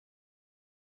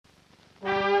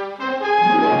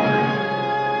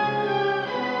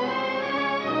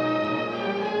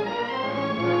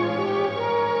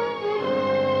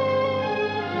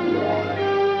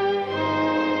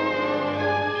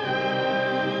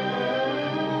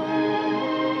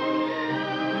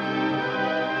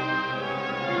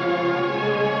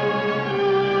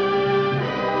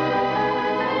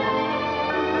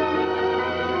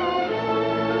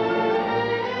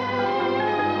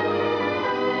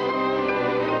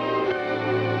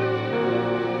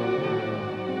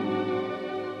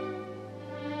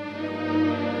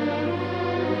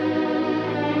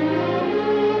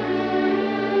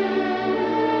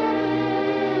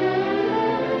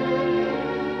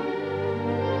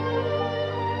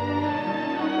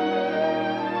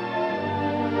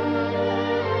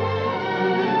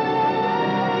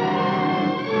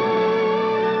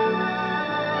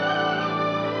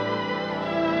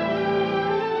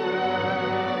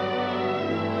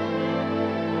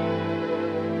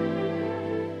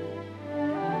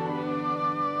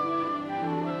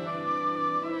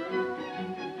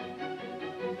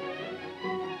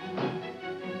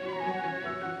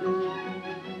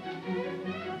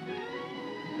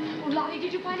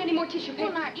did you find any more tissue paper?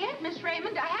 Well, not yet, Miss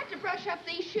Raymond. I had to brush up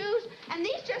these shoes, and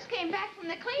these just came back from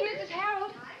the cleaners. Mrs.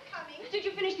 Harold. I'm coming. Did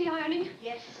you finish the ironing?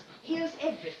 Yes. Here's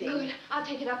everything. Good. I'll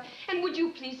take it up. And would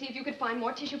you please see if you could find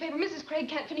more tissue paper? Mrs. Craig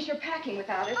can't finish her packing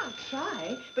without it. I'll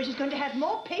try, but she's going to have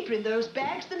more paper in those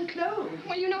bags than clothes.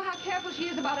 Well, you know how careful she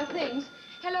is about her things.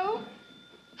 Hello?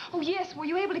 Oh, yes. Were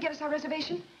you able to get us our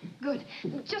reservation? Good.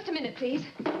 Just a minute, please.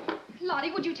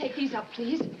 Lottie, would you take these up,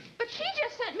 please? But she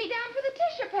just sent me down for the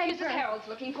tissue paper. Mrs. Harold's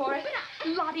looking for it.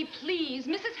 Lottie, please.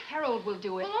 Mrs. Harold will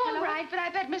do it. Well, all right, but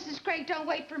I bet Mrs. Craig don't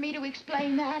wait for me to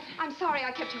explain that. I'm sorry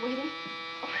I kept you waiting.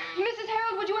 Mrs.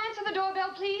 Harold, would you answer the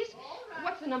doorbell, please? All right.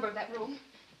 What's the number of that room?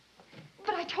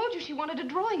 But I told you she wanted a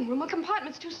drawing room. A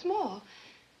compartment's too small.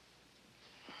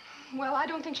 Well, I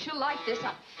don't think she'll like this. Mrs.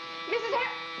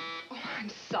 Harold... Oh, I'm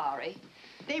sorry.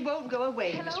 They won't go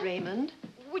away, Hello? Miss Raymond.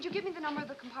 Would you give me the number of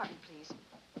the compartment, please?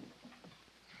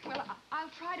 Well, I'll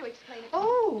try to explain it.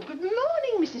 Oh, good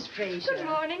morning, Mrs. Fraser. Good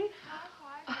morning.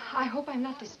 I hope I'm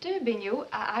not disturbing you.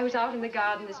 I was out in the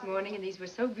garden this morning, and these were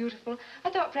so beautiful. I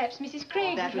thought perhaps Mrs.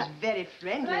 Craig... That was very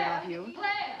friendly of you.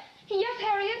 Claire! Yes,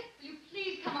 Harriet? Will you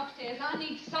please come upstairs? I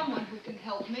need someone who can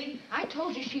help me. I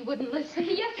told you she wouldn't listen.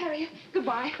 Yes, Harriet.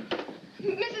 Goodbye.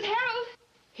 Mrs. Harold?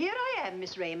 Here I am,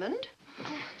 Miss Raymond.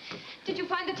 Did you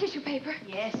find the tissue paper?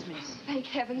 Yes, miss. Thank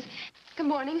heavens. Good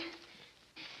morning.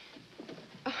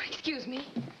 Oh, excuse me.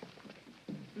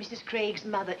 Mrs. Craig's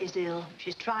mother is ill.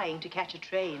 She's trying to catch a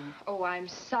train. Oh, I'm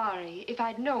sorry. If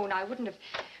I'd known, I wouldn't have...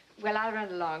 Well, I'll run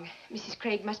along. Mrs.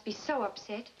 Craig must be so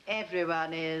upset.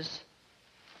 Everyone is.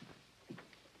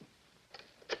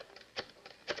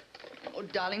 Oh,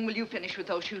 darling, will you finish with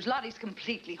those shoes? Lottie's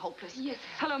completely hopeless. Yes.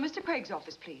 Hello, Mr. Craig's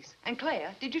office, please. And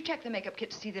Claire, did you check the makeup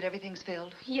kit to see that everything's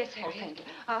filled? Yes, Oh, Harriet. thank you.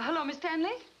 Hello, Miss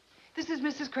Stanley? This is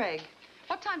Mrs. Craig.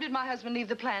 What time did my husband leave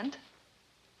the plant?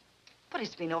 But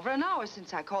it's been over an hour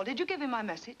since I called. Did you give him my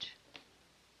message?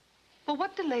 Well,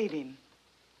 what delayed him?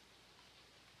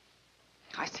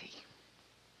 I see.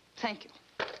 Thank you.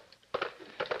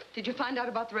 Did you find out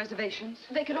about the reservations?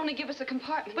 They could only give us a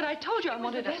compartment. But I told you I It was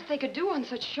wanted the best they could do on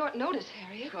such short notice,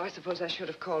 Harriet. Oh, I suppose I should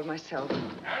have called myself.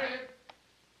 Harriet!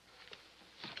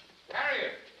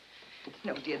 Harriet!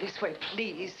 No, dear, this way,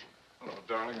 please. Oh,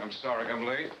 darling, I'm sorry I'm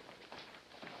late.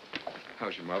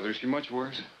 How's your mother? Is she much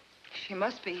worse? She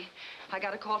must be. I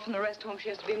got a call from the rest home. She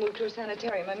has to be moved to a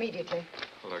sanitarium immediately.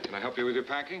 Well, can I help you with your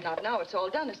packing? Not now. It's all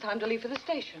done. It's time to leave for the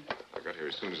station. I got here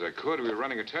as soon as I could. We were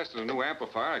running a test on a new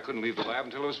amplifier. I couldn't leave the lab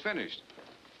until it was finished.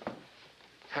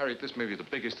 Harriet, this may be the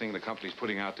biggest thing the company's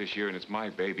putting out this year, and it's my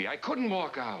baby. I couldn't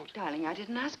walk out. Darling, I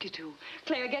didn't ask you to.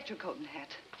 Claire, get your coat and hat.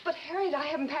 But, Harriet, I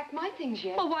haven't packed my things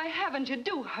yet. Well, why haven't you?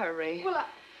 Do hurry. Well,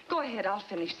 Go ahead. I'll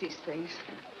finish these things.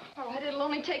 all right, it'll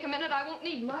only take a minute. I won't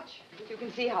need much. You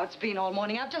can see how it's been all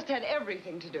morning. I've just had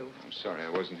everything to do. I'm sorry I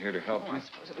wasn't here to help Oh, I you.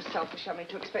 suppose it was selfish of me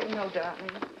to expect. No, darling.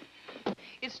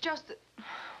 It's just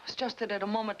that at a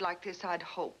moment like this, I'd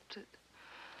hoped that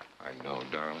I know,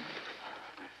 darling.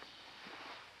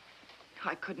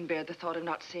 I couldn't bear the thought of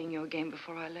not seeing you again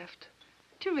before I left.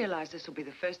 Do you realize this will be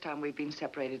the first time we've been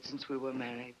separated since we were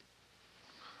married?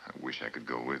 I wish I could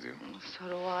go with you. Oh, so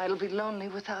do I. It'll be lonely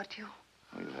without you.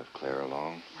 Well, you'll have Claire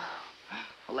along.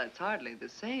 Well, that's hardly the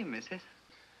same, is it?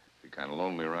 Be kind of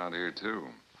lonely around here, too.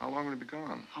 How long will you be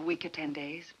gone? A week or 10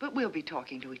 days. But we'll be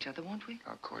talking to each other, won't we?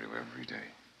 I'll call you every day.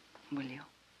 Will you?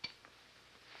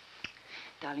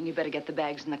 Darling, you better get the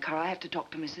bags in the car. I have to talk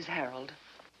to Mrs. Harold.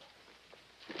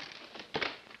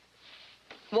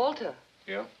 Walter.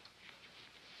 Yeah?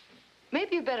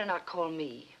 Maybe you better not call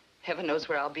me. Heaven knows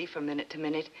where I'll be from minute to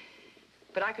minute.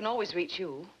 But I can always reach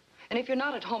you. And if you're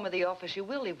not at home or the office, you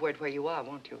will leave word where you are,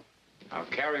 won't you? I'll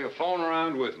carry a phone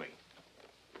around with me.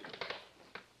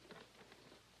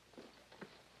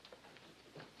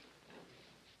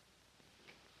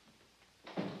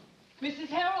 Mrs.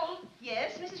 Harold,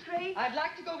 Yes, Mrs. Craig? I'd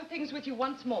like to go over things with you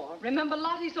once more. Remember,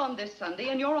 Lottie's on this Sunday,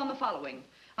 and you're on the following.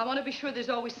 I want to be sure there's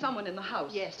always someone in the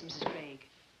house. Yes, Mrs. Craig.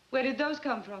 Where did those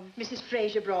come from? Mrs.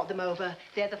 Fraser brought them over.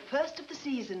 They're the first of the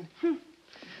season.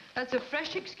 That's a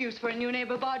fresh excuse for a new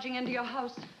neighbor barging into your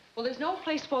house. Well, there's no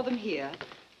place for them here.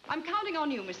 I'm counting on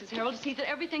you, Mrs. Harold, to see that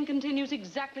everything continues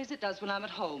exactly as it does when I'm at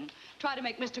home. Try to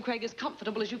make Mr. Craig as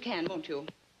comfortable as you can, won't you?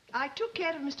 I took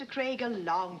care of Mr. Craig a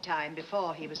long time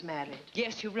before he was married.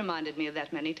 Yes, you've reminded me of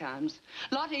that many times.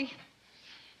 Lottie,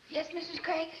 Yes, Mrs.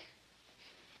 Craig?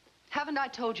 haven't I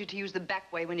told you to use the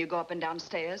back way when you go up and down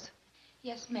stairs?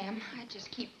 Yes, ma'am. I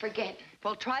just keep forgetting.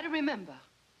 Well, try to remember.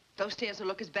 Those stairs will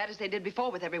look as bad as they did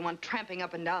before with everyone tramping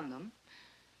up and down them.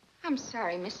 I'm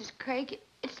sorry, Mrs. Craig.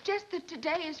 It's just that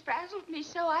today has frazzled me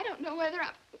so I don't know whether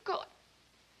I'm going.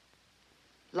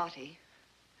 Lottie,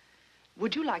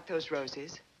 Would you like those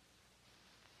roses?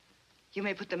 You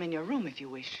may put them in your room if you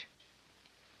wish.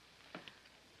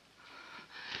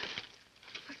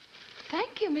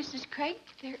 Thank you, Mrs. Craig.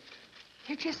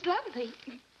 They're just lovely.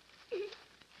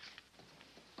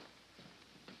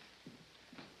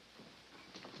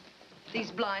 These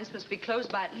blinds must be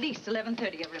closed by at least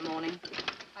 11:30 every morning.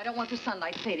 I don't want the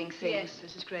sunlight fading things.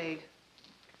 Yes, Mrs. Craig.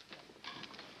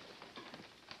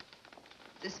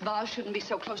 This vase shouldn't be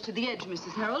so close to the edge,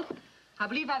 Mrs. Harold. I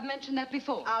believe I've mentioned that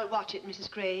before. I'll watch it, Mrs.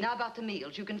 Craig. Now about the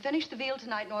meals. You can finish the veal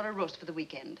tonight and order a roast for the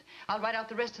weekend. I'll write out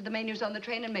the rest of the menus on the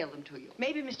train and mail them to you.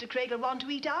 Maybe Mr. Craig will want to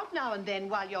eat out now and then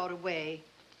while you're away.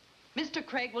 Mr.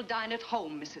 Craig will dine at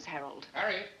home, Mrs. Harold.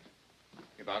 Harriet,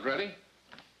 you about ready?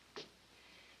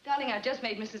 Darling, I just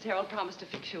made Mrs. Harold promise to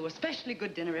fix you a especially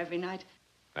good dinner every night.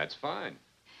 That's fine.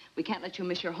 We can't let you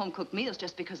miss your home-cooked meals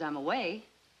just because I'm away.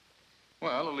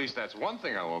 Well, at least that's one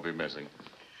thing I won't be missing.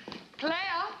 Claire!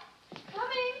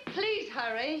 Coming! Please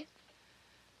hurry.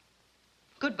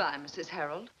 Goodbye, Mrs.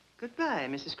 Harold. Goodbye,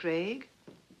 Mrs. Craig.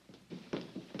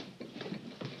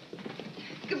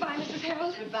 Goodbye, Mrs.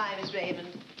 Harold. Goodbye, Miss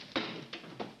Raymond.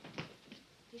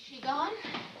 Is she gone?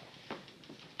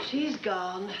 She's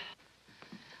gone.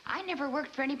 I never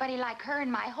worked for anybody like her in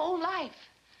my whole life.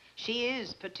 She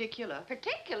is particular.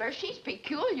 Particular, she's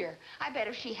peculiar. I bet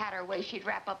if she had her way, she'd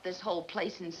wrap up this whole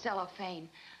place in cellophane.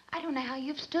 I don't know how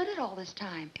you've stood it all this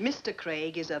time. Mr.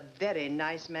 Craig is a very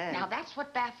nice man. Now, that's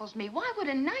what baffles me. Why would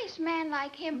a nice man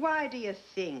like him... Why do you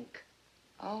think?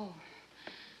 Oh,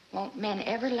 won't men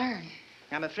ever learn?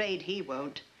 I'm afraid he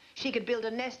won't. She could build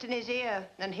a nest in his ear,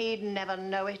 and he'd never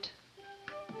know it.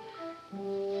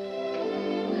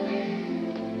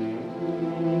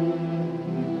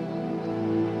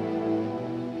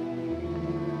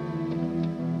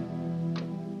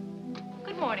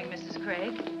 Good morning, Mrs.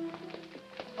 Craig.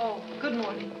 Oh, good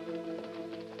morning.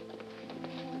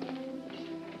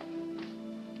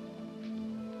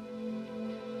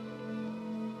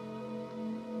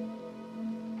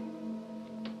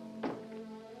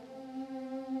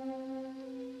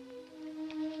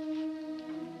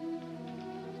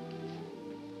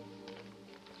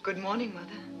 Good morning, Mother.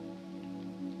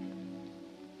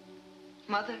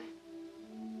 Mother.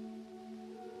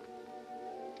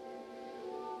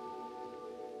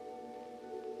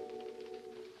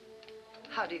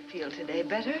 How do you feel today?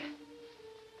 Better?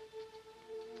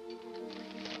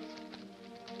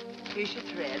 Here's your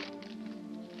thread.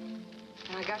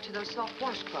 And I got you those soft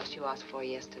washcloths you asked for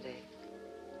yesterday.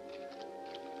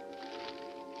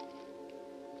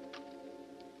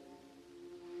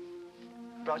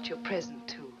 Brought you a present,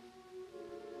 too.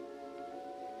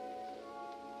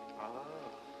 Oh,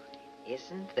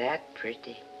 isn't that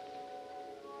pretty?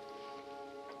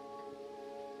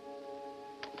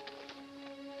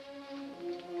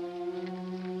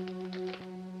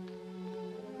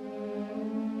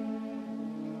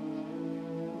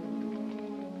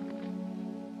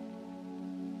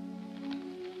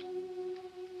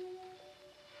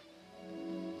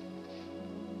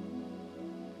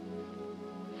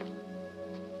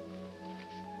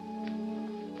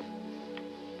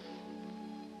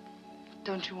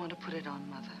 Don't you want to put it on,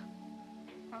 Mother?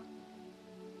 Huh?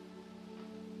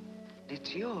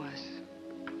 It's yours.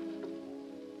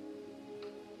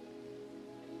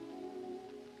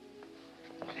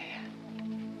 There.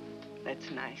 That's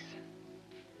nice.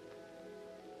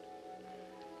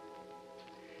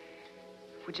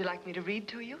 Would you like me to read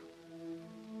to you?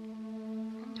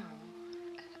 No.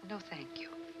 No, thank you.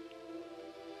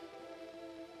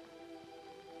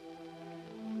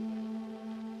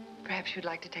 Perhaps you'd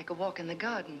like to take a walk in the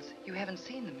gardens. You haven't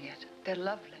seen them yet. They're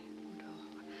lovely. No.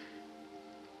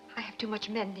 I have too much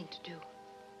mending to do.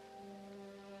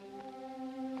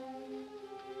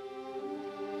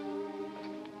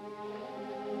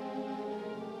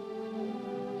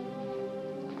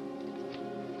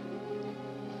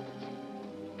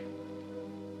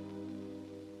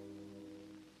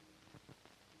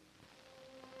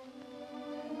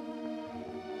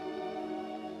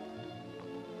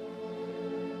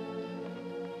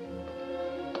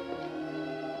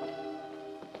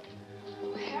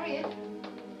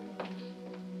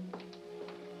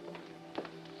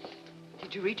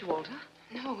 Did you reach Walter?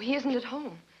 No, he isn't at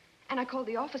home. And I called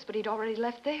the office, but he'd already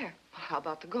left there. Well, how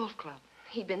about the golf club?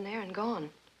 He'd been there and gone.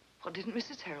 Well, didn't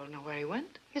Mrs. Harold know where he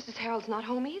went? Mrs. Harold's not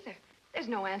home either. There's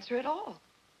no answer at all.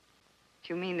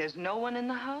 You mean there's no one in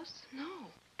the house? No.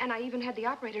 And I even had the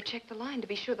operator check the line to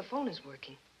be sure the phone is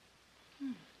working.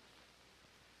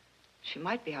 She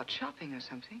might be out shopping or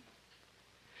something.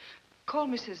 Call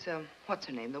Mrs. What's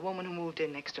her name? The woman who moved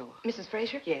in next door. Mrs.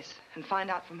 Fraser? Yes, and find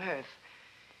out from her if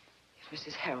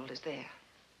Mrs. Harold is there.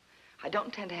 I don't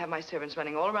intend to have my servants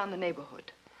running all around the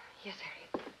neighborhood. Yes, Harriet.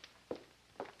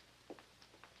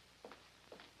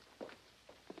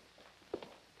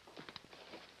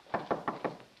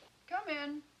 Come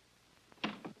in.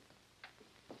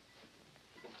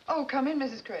 Oh, come in,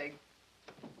 Mrs. Craig.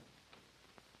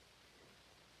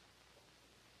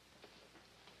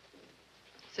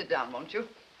 Sit down, won't you?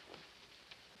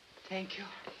 Thank you.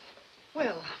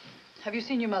 Well, have you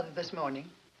seen your mother this morning?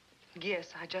 Yes,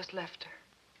 I just left her.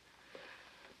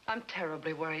 I'm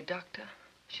terribly worried, Doctor.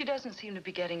 She doesn't seem to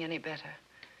be getting any better.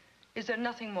 Is there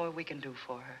nothing more we can do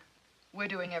for her? We're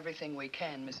doing everything we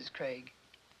can, Mrs. Craig.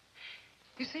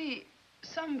 You see,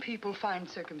 some people find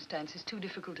circumstances too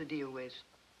difficult to deal with,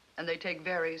 and they take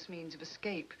various means of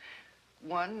escape.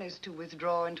 One is to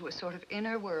withdraw into a sort of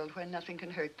inner world where nothing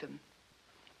can hurt them.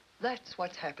 That's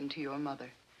what's happened to your mother.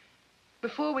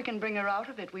 Before we can bring her out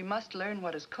of it, we must learn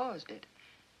what has caused it.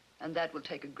 And that will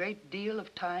take a great deal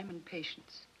of time and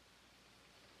patience.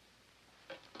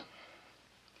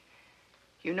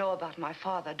 You know about my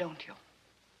father, don't you?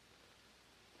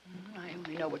 I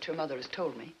only know what your mother has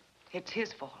told me. It's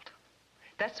his fault.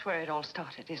 That's where it all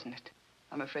started, isn't it?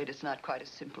 I'm afraid it's not quite as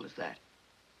simple as that.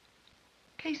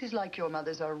 Cases like your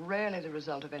mother's are rarely the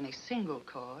result of any single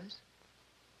cause.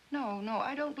 No,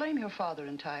 I don't blame your father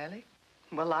entirely.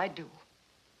 Well, I do.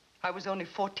 I was only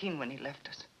 14 when he left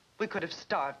us. We could have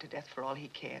starved to death for all he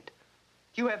cared.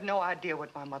 You have no idea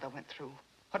what my mother went through,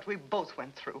 what we both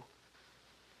went through.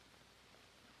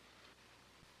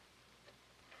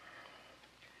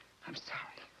 I'm sorry.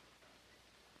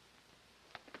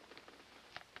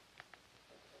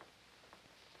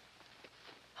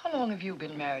 How long have you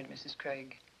been married, Mrs.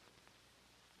 Craig?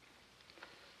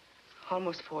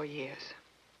 Almost 4 years.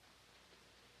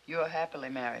 You're happily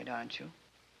married, aren't you?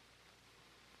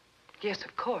 Yes,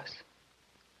 of course.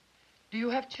 Do you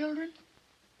have children?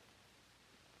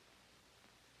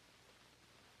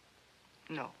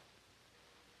 No.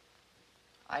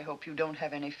 I hope you don't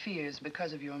have any fears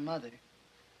because of your mother.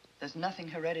 There's nothing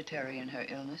hereditary in her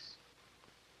illness.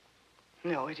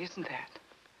 No, it isn't that.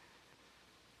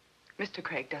 Mr.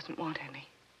 Craig doesn't want any.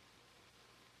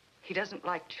 He doesn't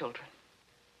like children.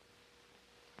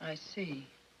 I see.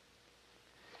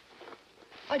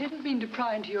 I didn't mean to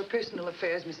pry into your personal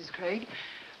affairs, Mrs. Craig.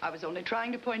 I was only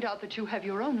trying to point out that you have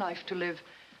your own life to live,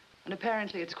 and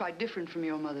apparently it's quite different from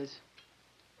your mother's.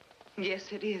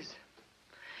 Yes, it is.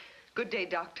 Good day,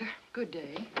 Doctor. Good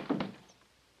day.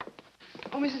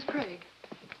 Oh, Mrs. Craig,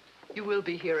 you will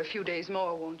be here a few days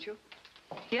more, won't you?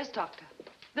 Yes, Doctor.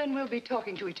 Then we'll be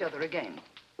talking to each other again.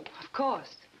 Of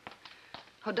course.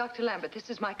 Oh, Dr. Lambert, this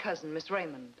is my cousin, Miss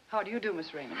Raymond. How do you do,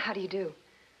 Miss Raymond? How do you do?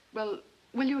 Well,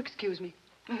 will you excuse me?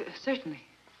 Certainly.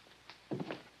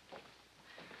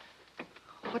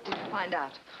 What did you find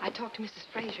out? I talked to Mrs.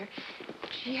 Fraser.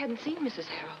 She hadn't seen Mrs.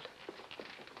 Harold.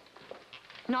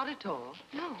 Not at all.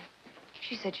 No.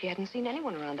 She said she hadn't seen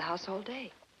anyone around the house all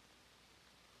day.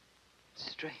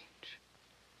 Strange.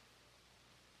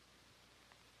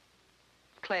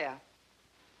 Claire,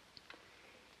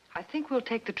 I think we'll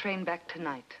take the train back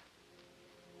tonight.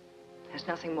 There's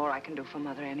nothing more I can do for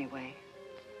Mother anyway.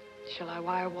 Shall I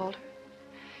wire Walter?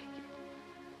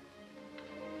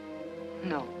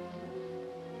 No.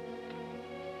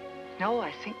 No,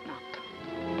 I think not.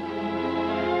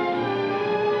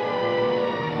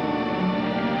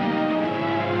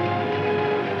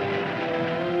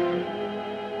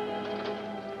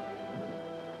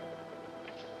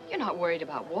 You're not worried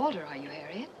about Walter, are you,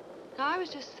 Harriet? Now, I was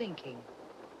just thinking.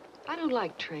 I don't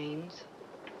like trains.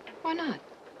 Why not?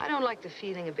 I don't like the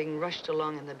feeling of being rushed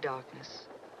along in the darkness.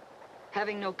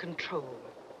 Having no control.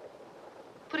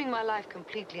 Putting my life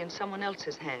completely in someone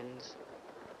else's hands.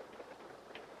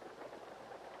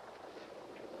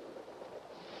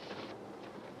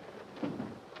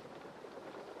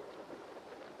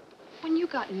 When you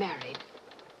got married,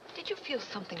 did you feel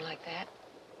something like that?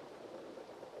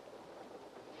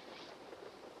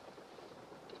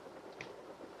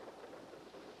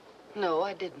 No,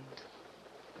 I didn't.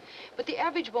 But the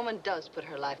average woman does put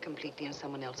her life completely in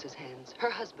someone else's hands. Her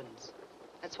husband's.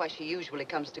 That's why she usually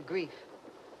comes to grief.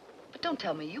 But don't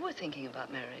tell me you were thinking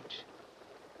about marriage.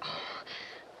 Oh,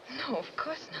 no, of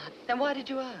course not. Then why did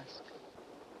you ask?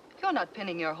 You're not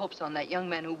pinning your hopes on that young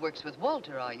man who works with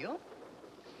Walter, are you?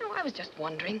 No, I was just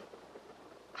wondering.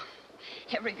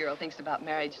 Every girl thinks about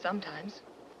marriage sometimes.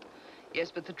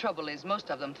 Yes, but the trouble is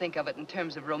most of them think of it in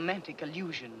terms of romantic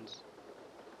illusions.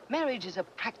 Marriage is a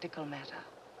practical matter.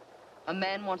 A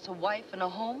man wants a wife and a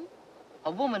home.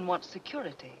 A woman wants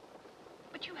security.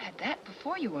 But you had that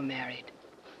before you were married.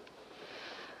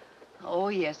 Oh,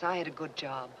 yes, I had a good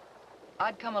job.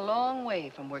 I'd come a long way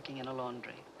from working in a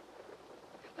laundry.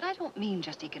 But I don't mean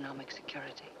just economic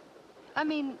security. I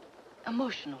mean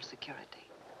emotional security.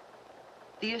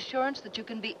 The assurance that you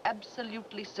can be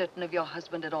absolutely certain of your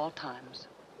husband at all times,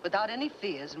 without any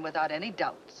fears and without any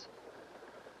doubts.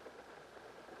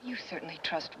 You certainly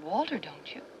trust Walter,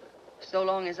 don't you? So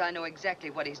long as I know exactly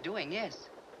what he's doing, yes.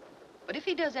 But if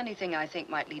he does anything I think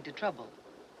might lead to trouble,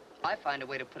 I find a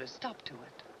way to put a stop to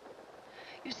it.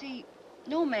 You see,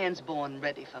 no man's born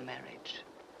ready for marriage.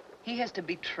 He has to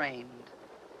be trained.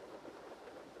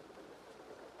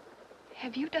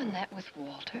 Have you done that with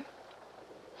Walter?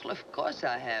 Well, of course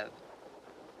I have.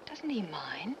 Doesn't he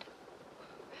mind?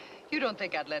 You don't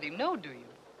think I'd let him know, do you?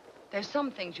 There's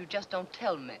some things you just don't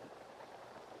tell men.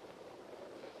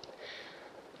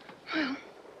 Well,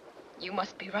 you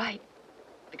must be right,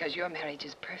 because your marriage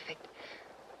is perfect.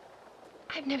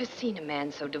 I've never seen a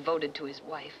man so devoted to his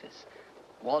wife as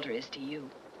Walter is to you.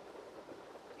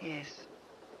 Yes.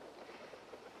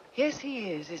 Yes,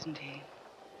 he is, isn't he?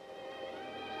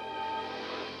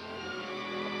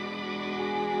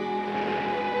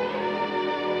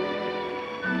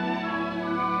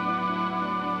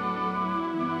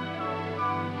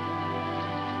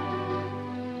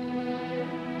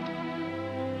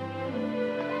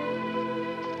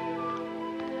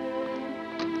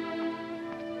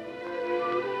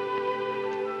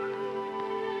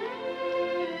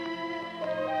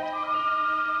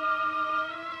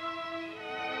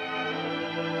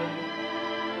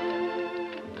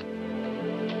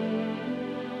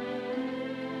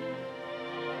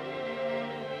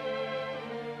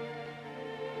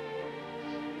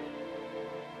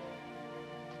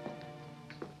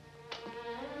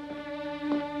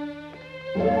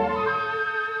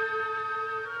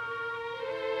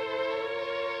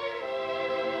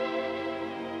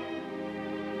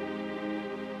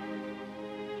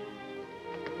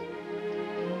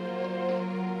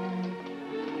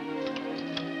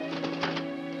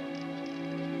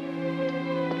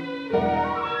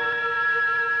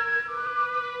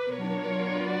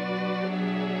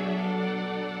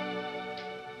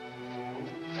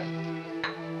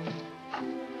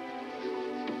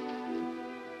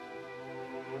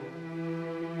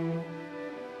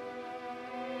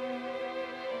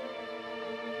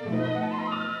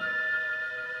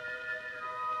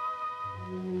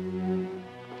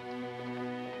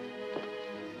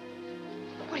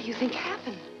 What do you think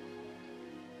happened?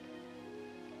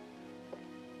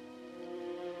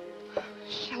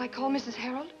 Shall I call Mrs.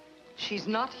 Harold? She's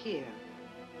not here.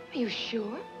 Are you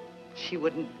sure? She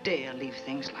wouldn't dare leave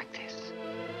things like this.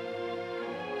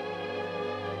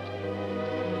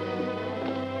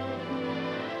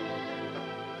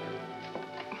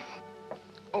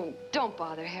 Oh, don't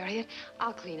bother, Harriet.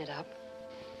 I'll clean it up.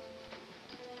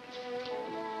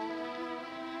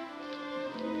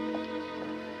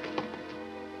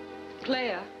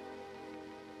 Claire,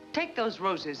 take those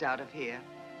roses out of here.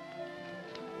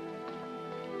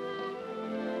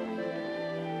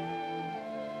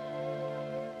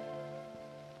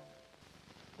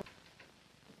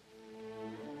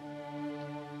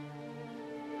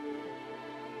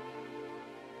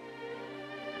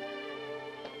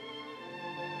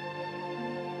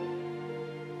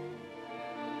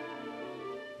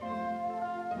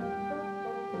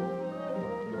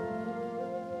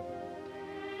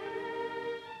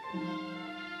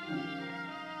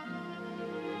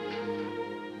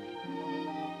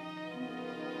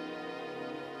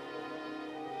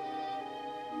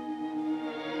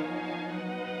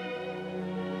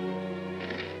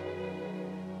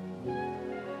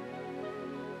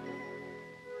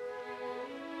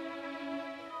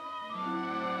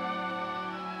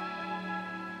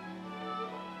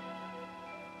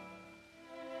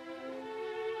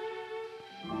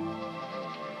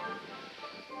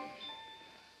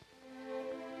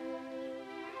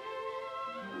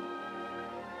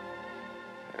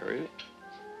 Harriet?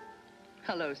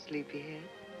 Hello, sleepyhead.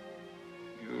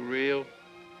 You real?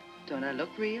 Don't I look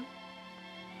real?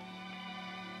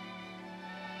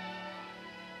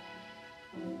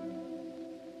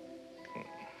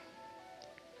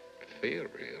 Feel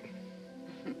real.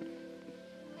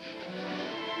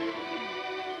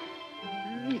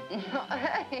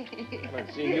 Hey. I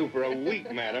haven't seen you for a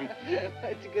week, madam.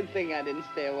 It's a good thing I didn't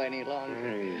stay away any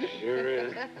longer. He sure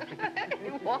is.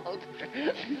 Walter.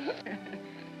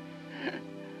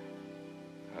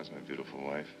 How's my beautiful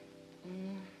wife?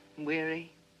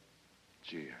 Weary?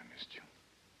 Gee, I missed you.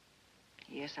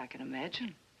 Yes, I can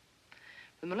imagine.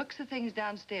 From the looks of things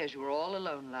downstairs, you were all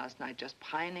alone last night, just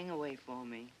pining away for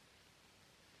me.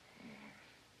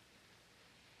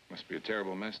 Must be a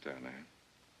terrible mess down there.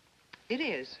 It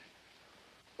is.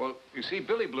 Well, you see,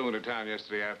 Billy blew into town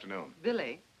yesterday afternoon.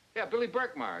 Billy? Yeah, Billy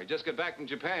Berkmeyer. He just got back from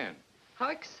Japan. How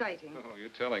exciting. Oh, you're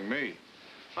telling me.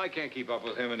 I can't keep up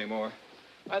with him anymore.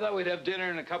 I thought we'd have dinner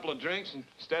and a couple of drinks, and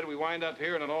instead we wind up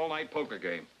here in an all-night poker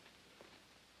game.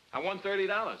 I won $30.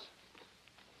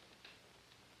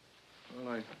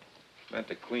 Well, I meant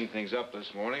to clean things up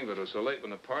this morning, but it was so late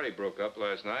when the party broke up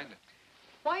last night.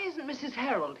 Why isn't Mrs.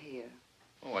 Harold here?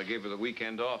 Oh, I gave her the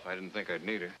weekend off. I didn't think I'd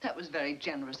need her. That was very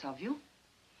generous of you.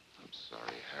 I'm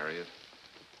sorry, Harriet.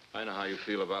 I know how you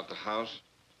feel about the house.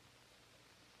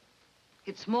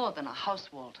 It's more than a house,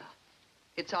 Walter.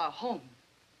 It's our home.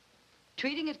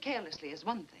 Treating it carelessly is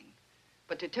one thing,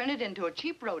 but to turn it into a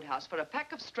cheap roadhouse for a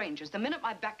pack of strangers the minute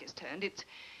my back is turned,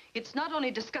 it's not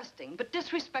only disgusting, but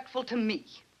disrespectful to me.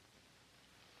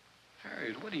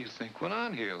 Harriet, what do you think went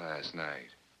on here last night?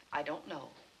 I don't know,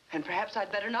 and perhaps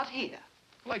I'd better not hear.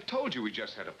 Well, I told you we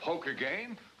just had a poker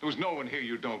game. There was no one here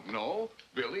you don't know.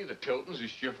 Billy, the Tiltons, the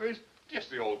Schiffers, just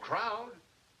the old crowd.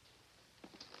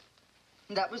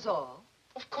 That was all?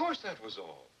 Of course that was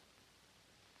all.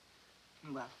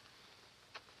 Well,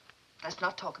 let's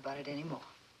not talk about it anymore.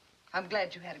 I'm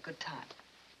glad you had a good time.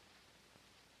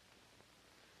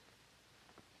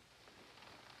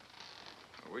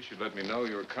 I wish you'd let me know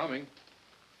you were coming.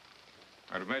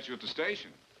 I'd have met you at the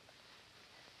station.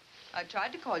 I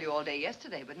tried to call you all day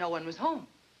yesterday, but no one was home.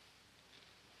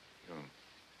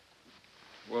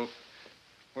 Well,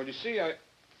 you see,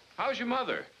 how's your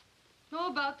mother? Oh,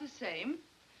 about the same.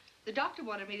 The doctor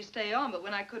wanted me to stay on, but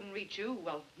when I couldn't reach you,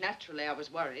 well, naturally I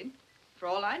was worried. For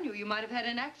all I knew, you might have had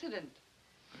an accident.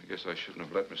 I guess I shouldn't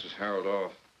have let Mrs. Harold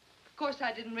off. Of course,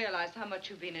 I didn't realize how much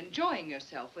you've been enjoying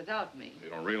yourself without me. You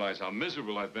don't realize how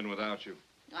miserable I've been without you.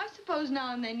 I suppose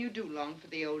now and then you do long for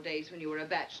the old days when you were a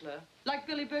bachelor, like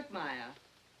Billy Berkmeyer,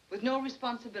 with no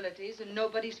responsibilities and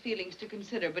nobody's feelings to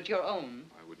consider but your own.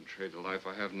 I wouldn't trade the life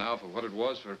I have now for what it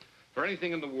was for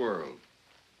anything in the world.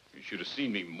 You should have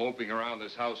seen me moping around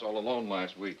this house all alone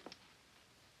last week.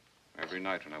 Every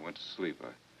night when I went to sleep,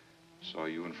 I saw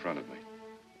you in front of me.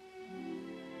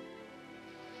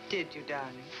 Did you,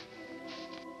 darling?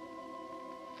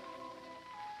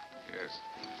 Yes.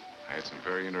 I had some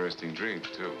very interesting dreams,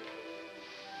 too.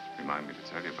 Remind me to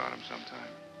tell you about them sometime.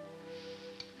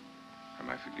 Am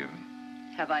I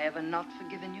forgiven? Have I ever not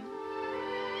forgiven you?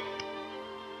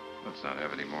 Let's not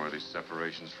have any more of these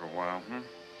separations for a while, hmm?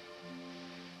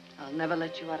 I'll never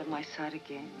let you out of my sight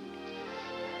again.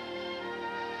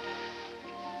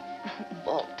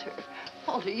 Walter,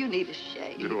 you need a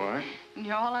shave. Do I? And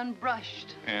you're all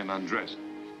unbrushed. And undressed.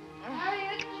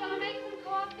 Harriet, shall I make some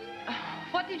coffee?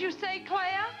 What did you say,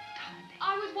 Claire?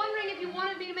 I was wondering if you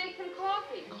wanted me to make some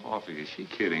coffee. Coffee? Is she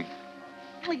kidding?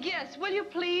 Yes, will you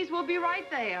please? We'll be right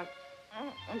there.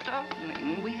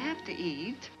 Darling, we have to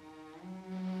eat.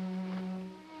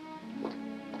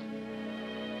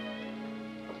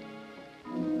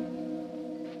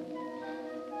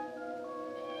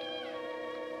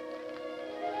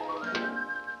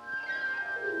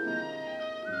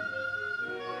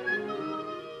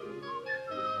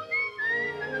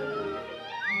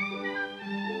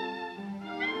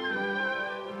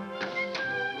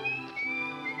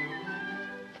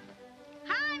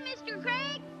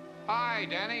 Hi,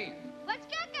 Danny. What's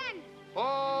cooking?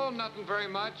 Oh, nothing very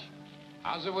much.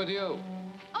 How's it with you?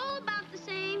 Oh, about the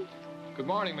same. Good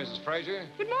morning, Mrs. Fraser.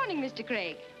 Good morning, Mr.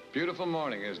 Craig. Beautiful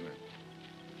morning, isn't it?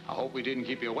 I hope we didn't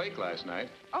keep you awake last night.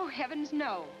 Oh, heavens,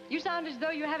 no. You sound as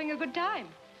though you're having a good time.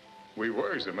 We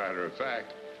were, as a matter of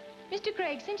fact. Mr.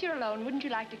 Craig, since you're alone, wouldn't you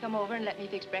like to come over and let me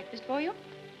fix breakfast for you?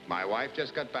 My wife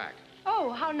just got back.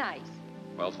 Oh, how nice.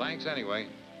 Well, thanks anyway.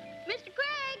 Mr.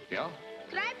 Craig, Yeah?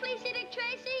 could I please sit at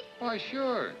Tracy? Why,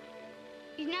 sure.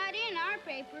 He's not in our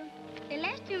paper. They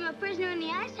left him a prisoner in the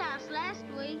ice house last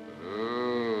week.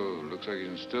 Oh, looks like he's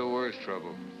in still worse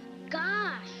trouble.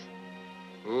 Gosh.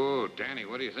 Oh, Danny,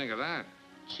 what do you think of that?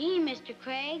 Gee, Mr.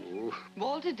 Craig. Ooh.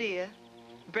 Walter, dear,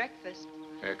 breakfast.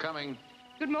 They're coming.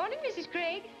 Good morning, Mrs.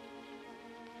 Craig.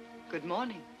 Good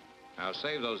morning. Now,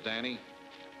 save those, Danny.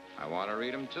 I want to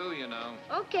read them, too, you know.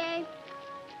 Okay.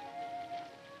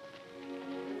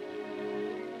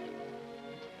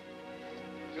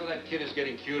 Feel that kid is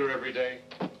getting cuter every day?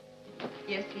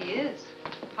 Yes, he is.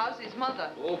 How's his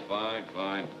mother? Oh, fine,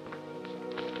 fine.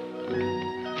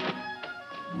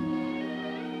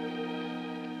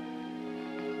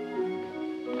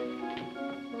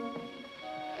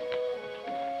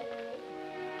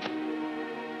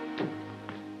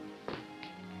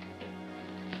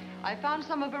 I found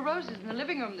some of her roses in the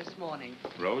living room this morning.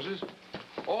 Roses?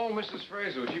 Oh, Mrs.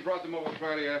 Fraser. She brought them over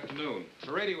Friday afternoon.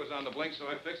 The radio was on the blink, so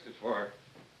I fixed it for her.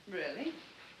 Really?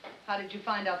 How did you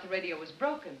find out the radio was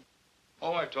broken?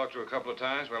 Oh, I talked to her a couple of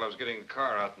times while I was getting the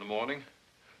car out in the morning.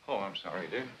 Oh, I'm sorry,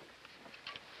 dear.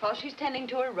 While she's tending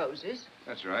to her roses.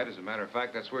 That's right. As a matter of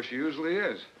fact, that's where she usually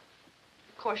is.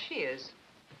 Of course she is.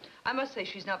 I must say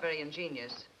she's not very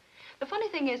ingenious. The funny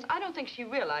thing is, I don't think she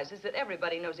realizes that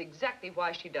everybody knows exactly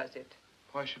why she does it.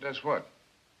 Why she does what?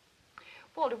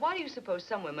 Walter, why do you suppose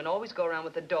some women always go around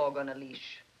with a dog on a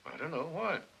leash? I don't know.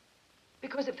 What?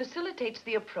 Because it facilitates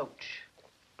the approach.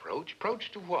 Approach?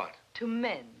 Approach to what? To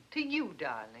men. To you,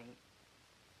 darling.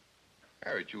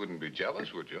 Harriet, you wouldn't be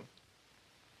jealous, would you?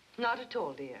 Not at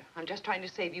all, dear. I'm just trying to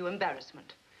save you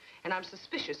embarrassment. And I'm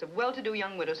suspicious of well-to-do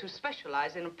young widows who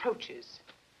specialize in approaches.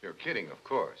 You're kidding, of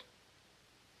course.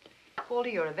 Walter,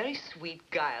 you're a very sweet,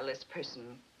 guileless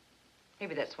person.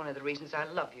 Maybe that's one of the reasons I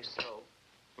love you so.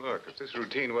 Look, if this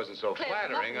routine wasn't so Claire,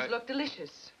 flattering, the muffins look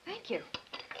delicious. Thank you.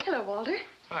 Hello, Walter.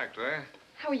 Hi, Claire.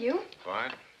 How are you?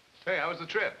 Fine. Hey, how was the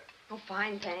trip? Oh,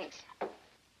 fine, thanks.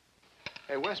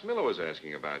 Hey, Wes Miller was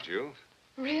asking about you.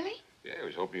 Really? Yeah, he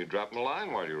was hoping you'd drop him a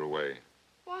line while you were away.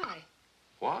 Why?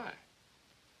 Why?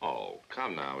 Oh,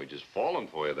 come now. He's just falling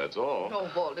for you, that's all.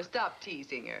 Oh, Walter, stop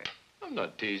teasing her. I'm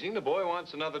not teasing. The boy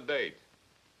wants another date.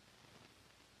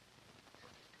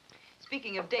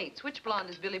 Speaking of dates, which blonde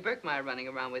is Billy Birkmeyer running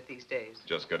around with these days?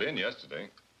 Just got in yesterday.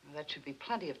 Well, that should be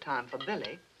plenty of time for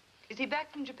Billy. Is he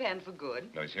back from Japan for good?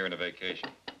 No, he's here on a vacation.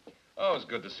 Oh, it's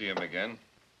good to see him again.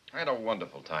 I had a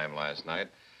wonderful time last night.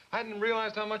 I hadn't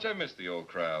realized how much I missed the old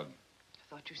crowd.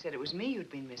 I thought you said it was me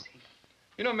you'd been missing.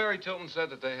 You know, Mary Tilton said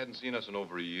that they hadn't seen us in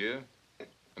over a year.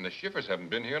 And the Schiffers haven't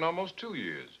been here in almost 2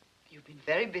 years. You've been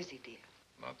very busy, dear.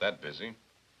 Not that busy.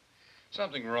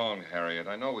 Something wrong, Harriet.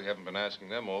 I know we haven't been asking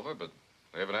them over, but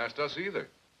they haven't asked us either.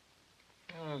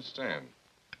 I don't understand.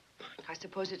 I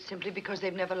suppose it's simply because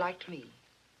they've never liked me.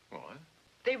 What?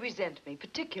 They resent me,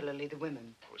 particularly the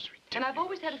women. Oh, it's ridiculous. And I've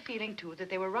always had a feeling, too, that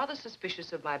they were rather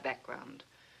suspicious of my background.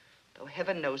 Though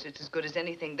heaven knows it's as good as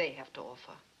anything they have to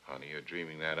offer. Honey, you're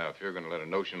dreaming that out. If you're going to let a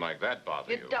notion like that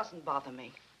bother you... It doesn't bother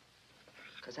me.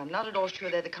 Because I'm not at all sure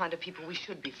they're the kind of people we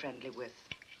should be friendly with.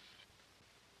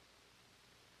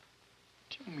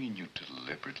 Do you mean you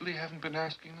deliberately haven't been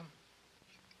asking them?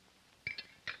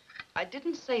 I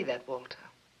didn't say that, Walter.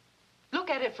 Look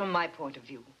at it from my point of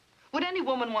view. Would any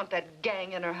woman want that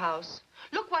gang in her house?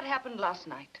 Look what happened last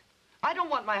night. I don't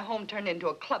want my home turned into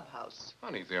a clubhouse.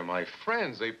 Honey, they're my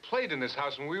friends. They played in this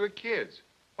house when we were kids.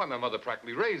 Why, my mother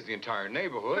practically raised the entire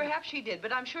neighborhood. Perhaps she did,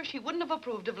 but I'm sure she wouldn't have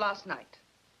approved of last night.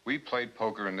 We played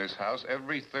poker in this house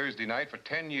every Thursday night for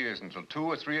 10 years until 2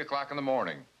 or 3 o'clock in the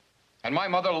morning. And my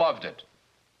mother loved it.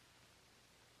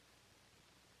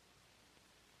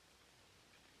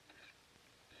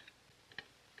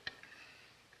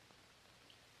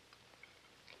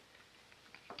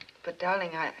 But, darling,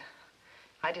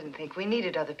 I didn't think we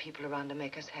needed other people around to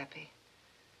make us happy.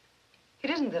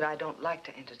 It isn't that I don't like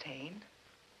to entertain.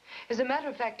 As a matter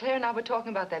of fact, Claire and I were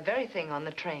talking about that very thing on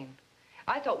the train.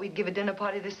 I thought we'd give a dinner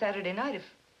party this Saturday night if...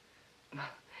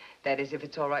 That is, if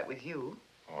it's all right with you.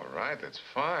 All right, that's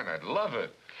fine. I'd love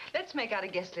it. Let's make out a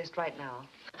guest list right now.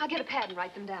 I'll get a pad and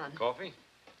write them down. Coffee?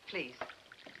 Please.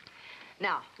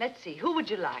 Now, let's see. Who would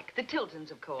you like? The Tiltons,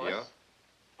 of course. Yeah.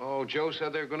 Oh, Joe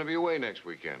said they're going to be away next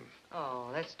weekend.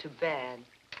 Oh, that's too bad.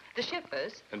 The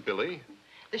Schiffers. And Billy?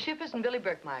 The Schiffers and Billy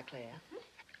Birkmeyer, Claire.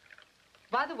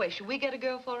 By the way, should we get a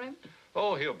girl for him?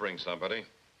 Oh, he'll bring somebody.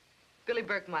 Billy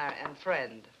Birkmeyer and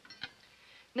friend.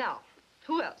 Now,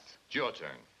 who else? It's your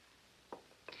turn.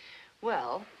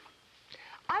 Well,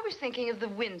 I was thinking of the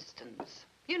Winstons.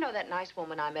 You know that nice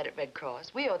woman I met at Red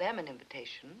Cross. We owe them an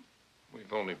invitation.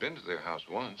 We've only been to their house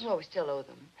once. Well, we still owe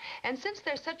them. And since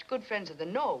they're such good friends of the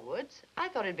Norwoods, I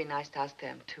thought it'd be nice to ask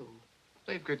them, too.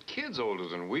 They've got kids older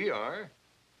than we are.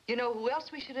 You know who else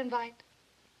we should invite?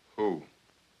 Who?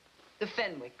 The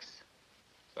Fenwicks.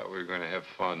 Thought we were going to have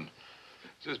fun.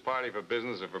 Is this party for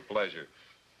business or for pleasure?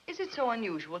 Is it so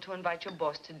unusual to invite your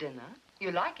boss to dinner?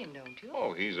 You like him, don't you?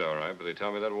 Oh, he's all right, but they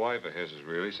tell me that wife of his is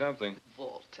really something.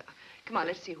 Walter. Come on,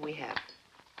 let's see who we have.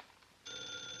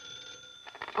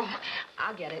 Oh,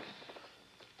 I'll get it.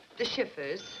 The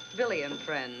Schiffers, Billy and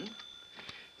friend.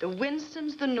 The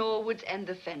Winstons, the Norwoods, and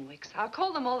the Fenwicks. I'll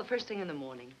call them all the first thing in the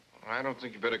morning. I don't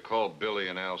think you better call Billy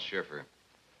and Al Schiffer.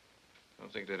 I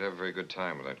don't think they'd have a very good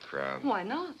time with that crowd. Why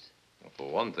not? Well, for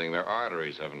one thing, their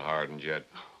arteries haven't hardened yet.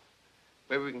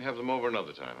 Maybe we can have them over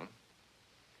another time, huh?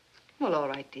 Well, all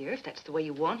right, dear, if that's the way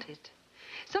you want it.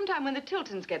 Sometime when the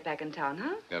Tiltons get back in town,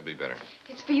 huh? That'd be better.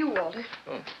 It's for you, Walter.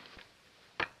 Oh.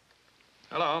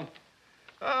 Hello.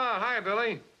 Oh, hi,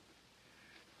 Billy.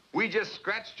 We just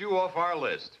scratched you off our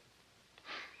list.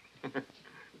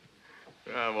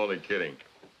 I'm only kidding.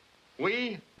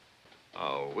 We?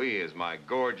 Oh, we is my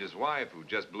gorgeous wife who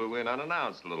just blew in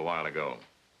unannounced a little while ago.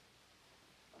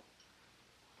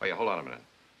 Oh, yeah, hold on a minute.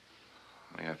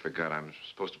 I forgot. I'm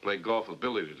supposed to play golf with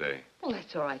Billy today. Well,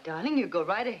 that's all right, darling. You go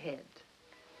right ahead.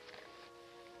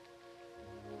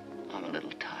 I'm a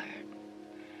little tired.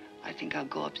 I think I'll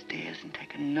go upstairs and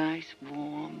take a nice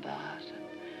warm bath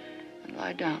and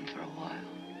lie down for a while.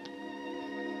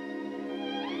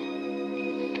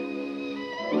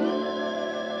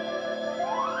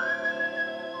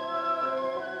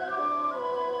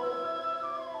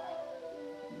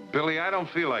 Billy, I don't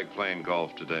feel like playing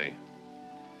golf today.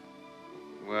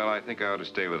 Well, I think I ought to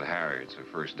stay with Harriet. It's her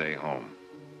first day home.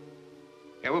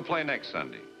 Yeah, we'll play next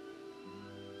Sunday.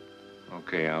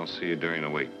 Okay, I'll see you during the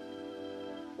week.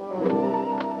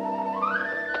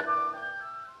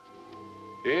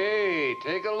 Hey,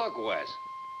 take a look, Wes.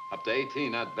 Up to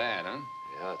 18, not bad, huh?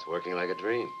 Yeah, it's working like a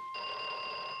dream.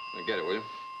 Let me get it, will you?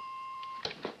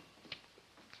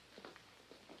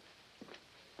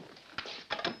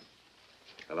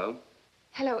 Hello?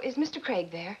 Hello, is Mr.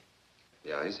 Craig there?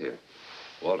 Yeah, he's here.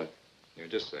 Walter. Here,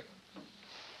 just a second.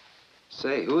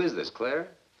 Say, who is this, Claire?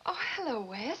 Oh, hello,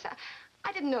 Wes.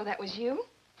 I didn't know that was you.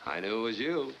 I knew it was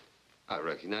you. I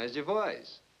recognized your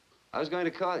voice. I was going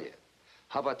to call you.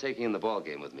 How about taking in the ball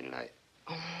game with me tonight?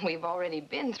 Oh, we've already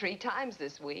been 3 times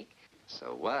this week.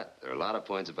 So what? There are a lot of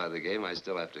points about the game I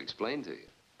still have to explain to you.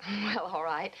 Well, all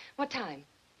right. What time?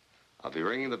 I'll be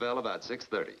ringing the bell about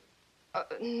 6:30.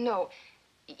 No.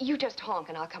 You just honk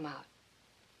and I'll come out.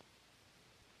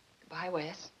 Bye,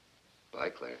 Wes. Bye,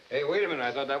 Claire. Hey, wait a minute.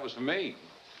 I thought that was for me.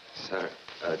 Sorry.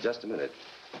 Just a minute.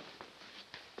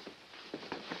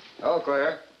 Oh,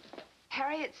 Claire.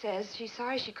 Harriet says she's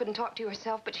sorry she couldn't talk to you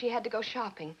herself, but she had to go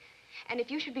shopping. And if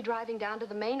you should be driving down to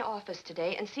the main office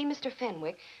today and see Mr.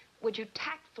 Fenwick, would you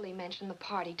tactfully mention the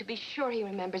party to be sure he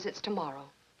remembers it's tomorrow?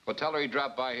 Well, tell her he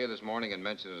dropped by here this morning and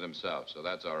mentioned it himself, so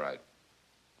that's all right.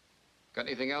 Got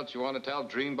anything else you want to tell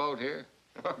Dreamboat here?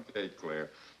 Okay, Claire.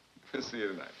 See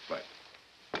you tonight. Bye.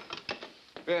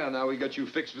 Yeah, now we got you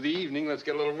fixed for the evening. Let's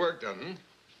get a little work done, hmm?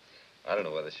 I don't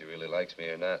know whether she really likes me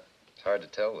or not. It's hard to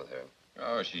tell with her.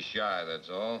 Oh, she's shy, that's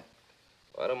all.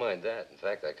 Well, I don't mind that. In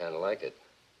fact, I kind of like it.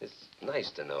 It's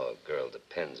nice to know a girl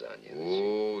depends on you.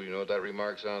 Oh, you know what that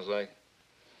remark sounds like?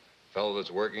 Fellow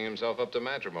that's working himself up to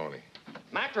matrimony.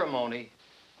 Matrimony?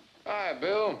 Hi,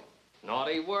 Bill.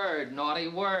 Naughty word, naughty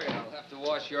word. I'll have to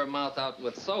wash your mouth out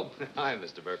with soap. Hi,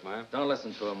 Mr. Berkmeyer. Don't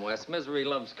listen to him, Wes. Misery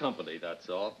loves company, that's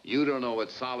all. You don't know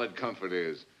what solid comfort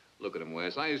is. Look at him,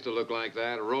 Wes. I used to look like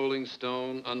that. A rolling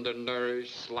stone,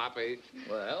 undernourished, sloppy.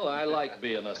 Well, I like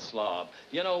being a slob.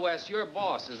 You know, Wes, your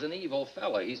boss is an evil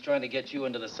fella. He's trying to get you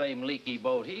into the same leaky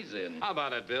boat he's in. How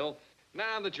about it, Bill?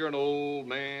 Now that you're an old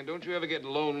man, don't you ever get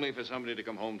lonely for somebody to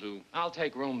come home to? I'll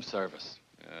take room service.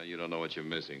 You don't know what you're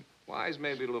missing. Wives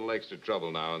may be a little extra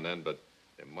trouble now and then, but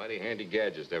they're mighty handy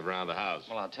gadgets to have around the house.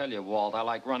 Well, I'll tell you, Walt, I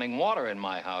like running water in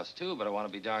my house, too, but I want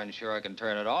to be darn sure I can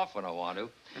turn it off when I want to.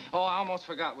 Oh, I almost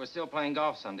forgot. We're still playing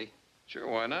golf Sunday. Sure,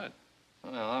 why not?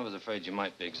 Well, I was afraid you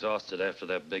might be exhausted after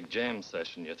that big jam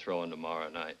session you're throwing tomorrow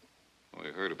night. Oh,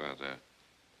 you heard about that.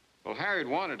 Well, Harriet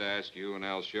wanted to ask you and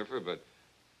Al Schiffer, but,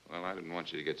 well, I didn't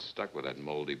want you to get stuck with that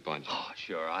moldy bunch. Oh,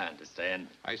 sure, I understand.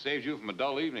 I saved you from a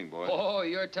dull evening, boy. Oh,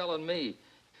 you're telling me.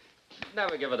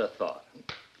 Never give it a thought.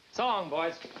 So long,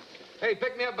 boys. Hey,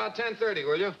 pick me up about 10:30,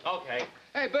 will you? Okay.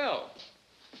 Hey, Bill,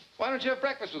 why don't you have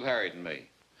breakfast with Harriet and me?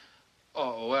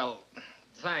 Oh, well,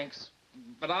 thanks.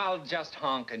 But I'll just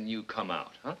honk and you come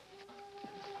out, huh?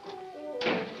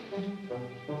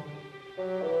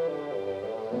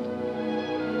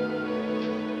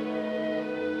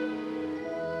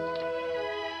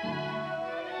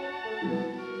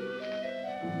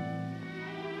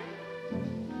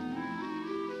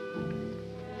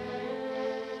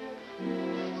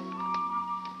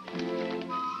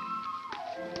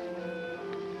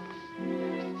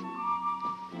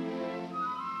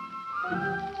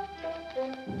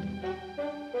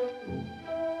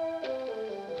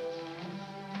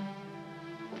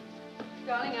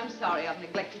 Darling, I'm sorry I've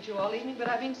neglected you all evening, but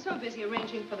I've been so busy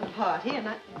arranging for the party, and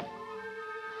I...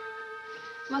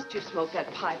 Must you smoke that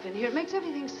pipe in here? It makes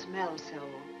everything smell so.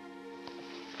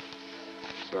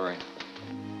 Sorry.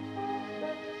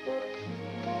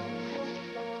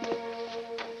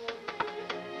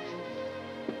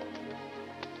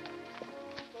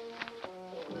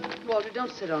 Walter,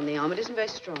 don't sit on the arm. It isn't very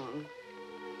strong.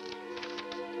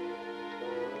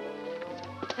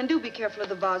 And do be careful of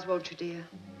the vase, won't you, dear?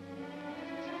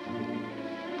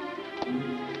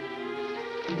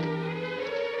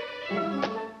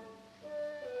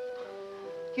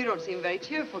 You don't seem very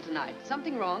cheerful tonight.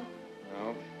 Something wrong?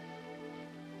 No.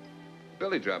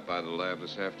 Billy dropped by the lab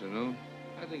this afternoon.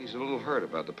 I think he's a little hurt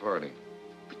about the party.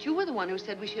 But you were the one who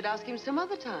said we should ask him some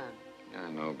other time. Yeah,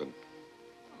 I know, but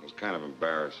it was kind of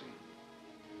embarrassing.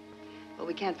 Well,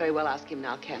 we can't very well ask him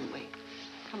now, can we?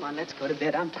 Come on, let's go to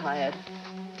bed. I'm tired.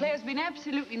 Claire's been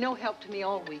absolutely no help to me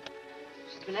all week.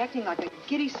 She's been acting like a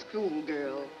giddy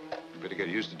schoolgirl. Better get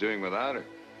used to doing without her.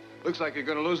 Looks like you're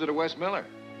going to lose her to Wes Miller.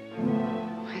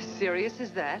 As serious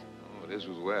as that? Oh, it is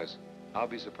with Wes. I'll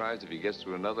be surprised if he gets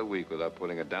through another week without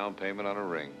putting a down payment on a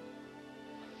ring.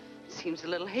 Seems a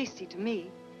little hasty to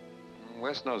me.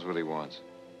 Wes knows what he wants.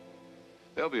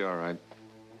 They'll be all right.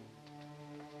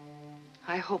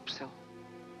 I hope so.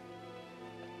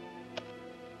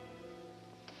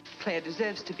 Claire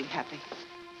deserves to be happy.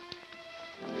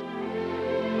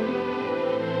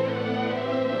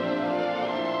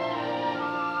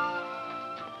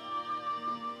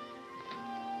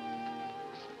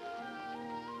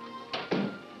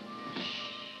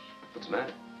 What's the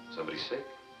matter? Somebody sick?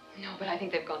 No, but I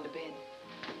think they've gone to bed.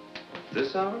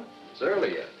 This hour? It's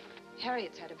early yet.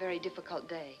 Harriet's had a very difficult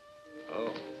day.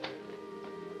 Oh.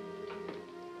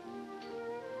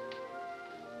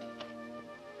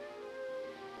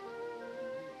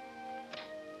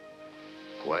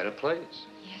 Quite a place.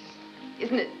 Yes.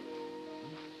 Isn't it?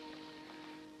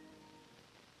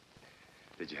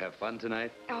 Did you have fun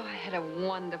tonight? Oh, I had a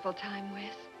wonderful time,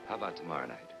 Wes. How about tomorrow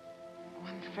night? Oh,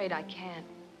 I'm afraid I can't.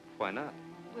 Why not?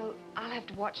 Well, I'll have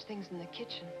to watch things in the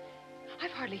kitchen.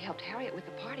 I've hardly helped Harriet with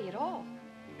the party at all.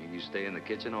 You mean you stay in the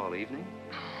kitchen all evening?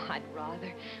 Oh, I'd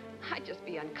rather. I'd just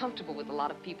be uncomfortable with a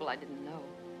lot of people I didn't know.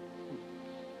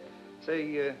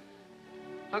 Say,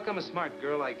 how come a smart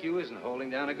girl like you isn't holding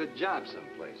down a good job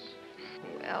someplace?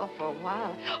 Well, for a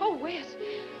while. Oh, Wes,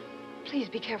 please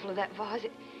be careful of that vase.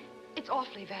 It's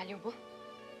awfully valuable.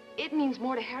 It means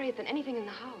more to Harriet than anything in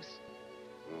the house.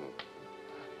 Oh,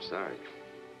 sorry.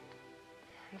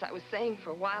 As I was saying, for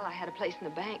a while I had a place in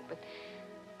the bank, but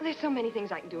there's so many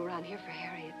things I can do around here for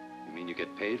Harriet. You mean you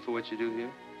get paid for what you do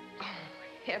here? Oh,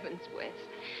 heavens, Wes.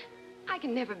 I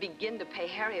can never begin to pay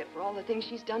Harriet for all the things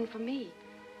she's done for me.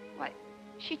 Why,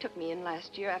 she took me in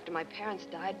last year after my parents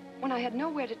died when I had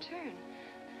nowhere to turn.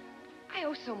 I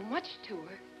owe so much to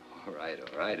her. All right,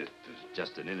 all right. It was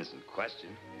just an innocent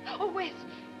question. Oh, Wes.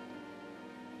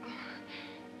 Oh,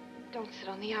 don't sit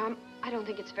on the arm. I don't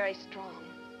think it's very strong.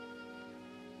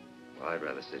 Well, I'd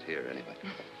rather sit here anyway.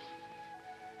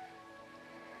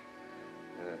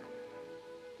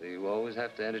 Do you always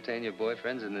have to entertain your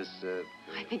boyfriends in this,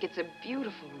 I think it's a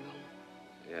beautiful room.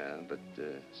 Yeah, but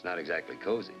it's not exactly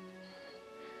cozy.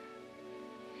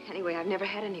 Anyway, I've never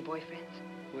had any boyfriends.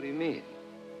 What do you mean?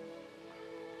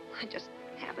 I just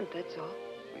haven't, that's all.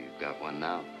 Well, you've got one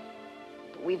now.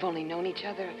 But we've only known each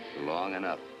other. Long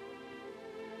enough.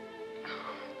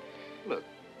 Look,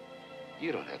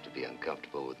 you don't have to be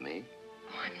uncomfortable with me.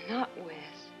 Oh, I'm not, Wes.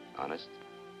 Honest?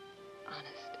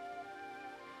 Honest.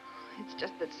 It's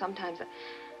just that sometimes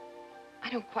I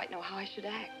don't quite know how I should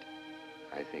act.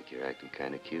 I think you're acting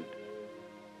kind of cute.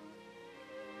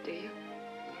 Do you?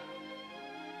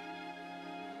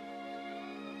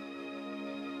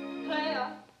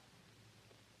 Claire!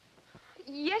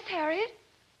 Yes, Harriet?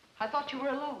 I thought you were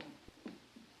alone.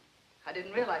 I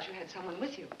didn't realize you had someone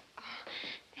with you. Oh,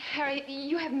 Harriet,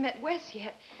 you haven't met Wes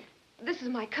yet. This is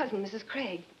my cousin, Mrs.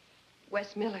 Craig.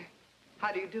 Wes Miller.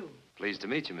 How do you do? Pleased to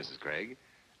meet you, Mrs. Craig.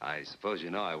 I suppose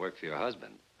you know I work for your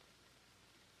husband.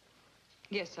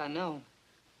 Yes, I know.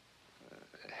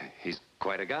 He's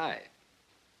quite a guy.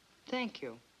 Thank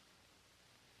you.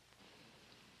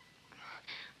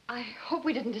 I hope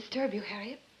we didn't disturb you,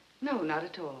 Harriet. No, not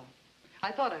at all.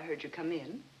 I thought I heard you come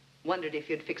in. Wondered if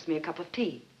you'd fix me a cup of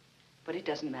tea. But it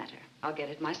doesn't matter. I'll get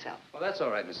it myself. Well, that's all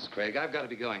right, Mrs. Craig. I've got to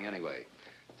be going anyway.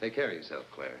 Take care of yourself,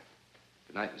 Claire.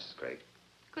 Good night, Mrs. Craig.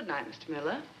 Good night, Mr.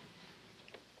 Miller.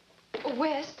 Oh,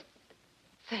 Wes,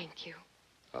 thank you.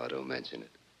 Oh, don't mention it.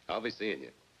 I'll be seeing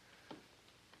you.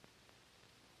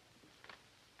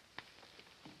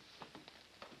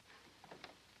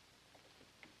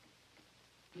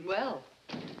 Well,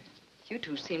 you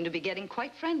two seem to be getting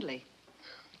quite friendly.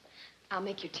 I'll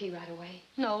make your tea right away.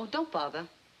 No, don't bother.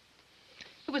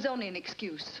 It was only an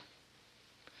excuse.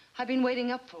 I've been waiting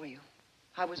up for you.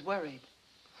 I was worried.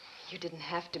 You didn't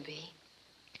have to be.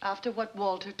 After what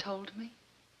Walter told me?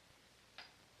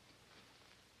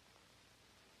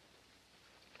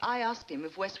 I asked him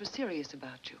if Wes was serious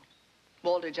about you.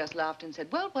 Walter just laughed and said,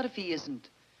 well, what if he isn't?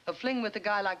 A fling with a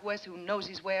guy like Wes who knows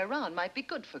his way around might be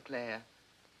good for Claire.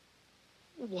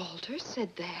 Walter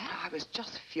said that? I was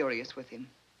just furious with him.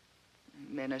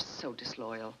 Men are so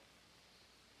disloyal.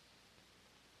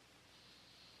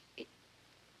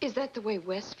 Is that the way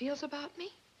Wes feels about me?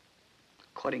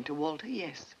 According to Walter,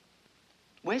 yes.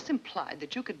 Wes implied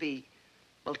that you could be,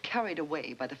 well, carried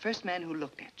away by the first man who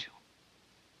looked at you.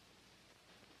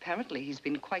 Apparently, he's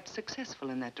been quite successful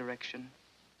in that direction.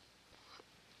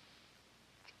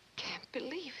 Can't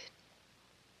believe it.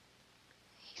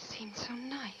 He seemed so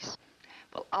nice.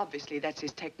 Well, obviously, that's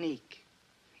his technique.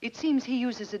 It seems he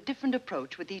uses a different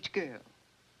approach with each girl.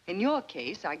 In your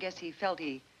case, I guess he felt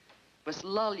he must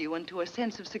lull you into a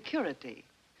sense of security.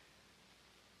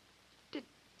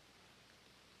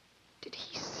 Did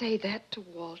he say that to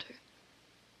Walter?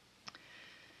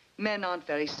 Men aren't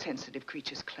very sensitive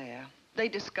creatures, Claire. They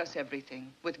discuss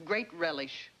everything with great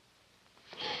relish.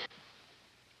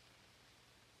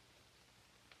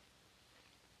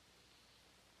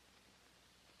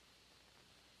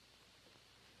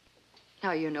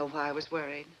 Now you know why I was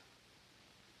worried.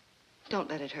 Don't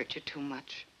let it hurt you too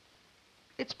much.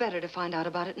 It's better to find out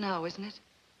about it now, isn't it?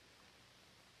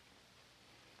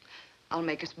 I'll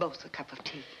make us both a cup of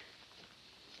tea.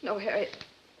 No, Harriet.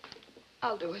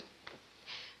 I'll do it.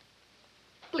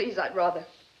 Please, I'd rather.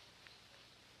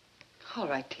 All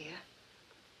right, dear.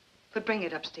 But bring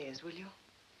it upstairs, will you?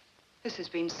 This has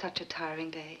been such a tiring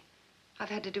day. I've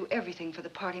had to do everything for the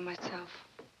party myself.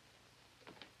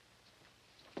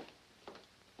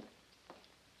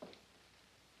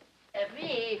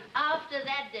 Me, after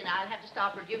that dinner, I'll have to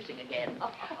start producing again.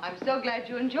 Oh, I'm so glad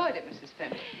you enjoyed it, Mrs.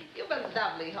 Fenwick. You've a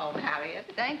lovely home, Harriet.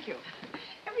 Thank you.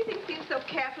 Everything seems so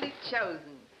carefully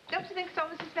chosen. Don't you think so,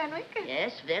 Mrs. Fenwick?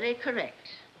 Yes, very correct.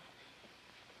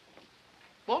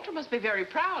 Walter must be very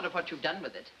proud of what you've done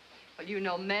with it. Well, you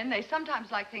know, men, they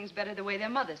sometimes like things better the way their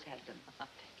mothers had them.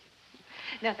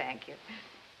 No, thank you.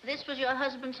 This was your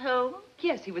husband's home?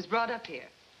 Yes, he was brought up here.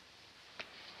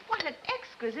 What an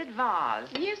exquisite vase.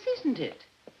 Yes, isn't it?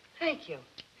 Thank you.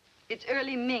 It's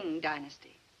early Ming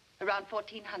dynasty, around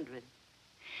 1400.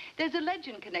 There's a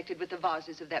legend connected with the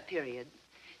vases of that period.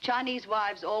 Chinese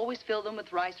wives always fill them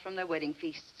with rice from their wedding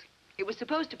feasts. It was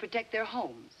supposed to protect their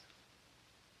homes.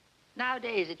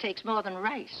 Nowadays, it takes more than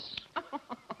rice.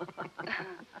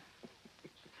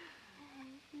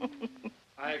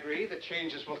 I agree that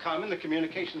changes will come in the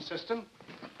communication system,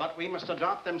 but we must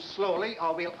adopt them slowly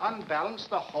or we'll unbalance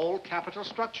the whole capital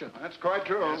structure. That's quite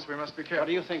true. Yes, we must be careful. What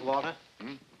do you think, Walter?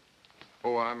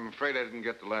 Oh, I'm afraid I didn't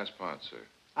get the last part, sir.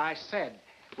 I said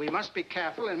we must be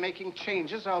careful in making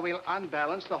changes or we'll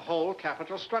unbalance the whole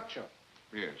capital structure.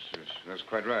 Yes, that's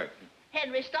quite right.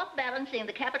 Henry, stop balancing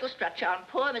the capital structure on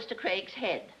poor Mr. Craig's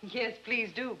head. Yes, please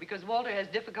do, because Walter has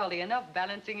difficulty enough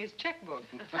balancing his checkbook.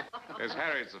 Yes,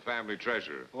 Harriet's the family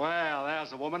treasurer. Well,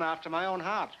 there's a woman after my own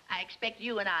heart. I expect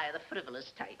you and I are the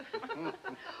frivolous type.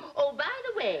 Oh, by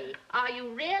the way, are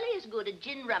you really as good at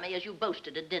gin rummy as you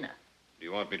boasted at dinner? Do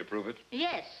you want me to prove it?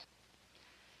 Yes.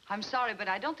 I'm sorry, but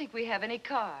I don't think we have any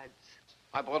cards.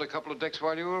 I bought a couple of decks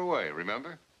while you were away,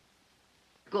 remember?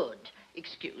 Good.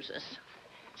 Excuse us.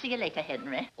 See you later,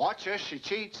 Henry. Watch her, she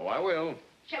cheats. Oh, I will.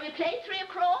 Shall we play 3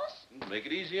 across? Make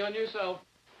it easy on yourself.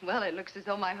 Well, it looks as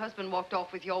though my husband walked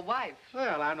off with your wife.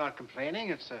 Well, I'm not complaining.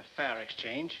 It's a fair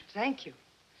exchange. Thank you.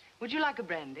 Would you like a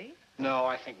brandy? No,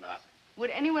 I think not.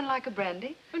 Would anyone like a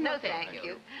brandy? No, thank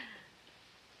you.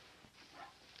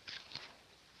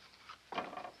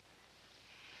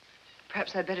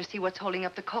 Perhaps I'd better see what's holding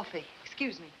up the coffee.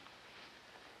 Excuse me.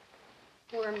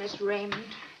 Poor Miss Raymond.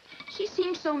 She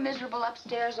seems so miserable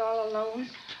upstairs all alone.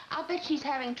 I'll bet she's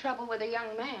having trouble with a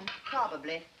young man.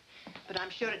 Probably. But I'm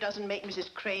sure it doesn't make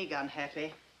Mrs. Craig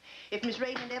unhappy. If Miss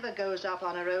Raymond ever goes off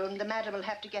on her own, the madam will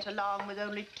have to get along with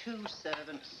only 2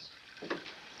 servants.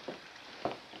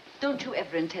 Don't you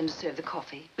ever intend to serve the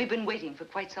coffee? We've been waiting for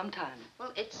quite some time.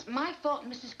 Well, it's my fault,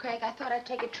 Mrs. Craig. I thought I'd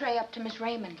take a tray up to Miss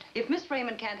Raymond. If Miss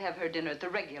Raymond can't have her dinner at the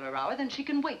regular hour, then she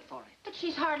can wait for it. But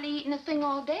she's hardly eaten a thing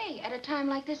all day. At a time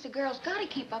like this, a girl's got to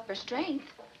keep up her strength.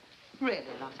 Really,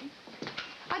 Lottie?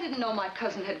 I didn't know my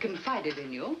cousin had confided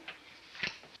in you.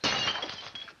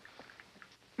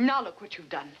 Now look what you've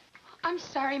done. I'm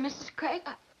sorry, Mrs. Craig.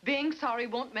 Being sorry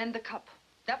won't mend the cup.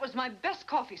 That was my best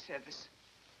coffee service.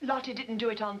 Lottie didn't do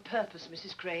it on purpose,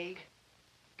 Mrs. Craig.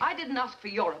 I didn't ask for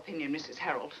your opinion, Mrs.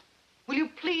 Harold. Will you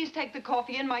please take the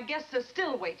coffee in? My guests are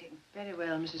still waiting. Very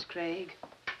well, Mrs. Craig.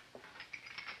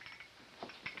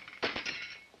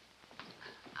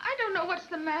 I don't know what's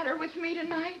the matter with me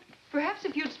tonight. Perhaps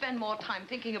if you'd spend more time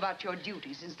thinking about your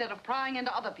duties instead of prying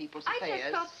into other people's affairs. I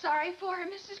just felt sorry for her,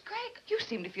 Mrs. Craig. You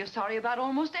seem to feel sorry about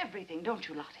almost everything, don't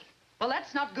you, Lottie? Well,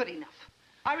 that's not good enough.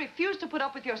 I refuse to put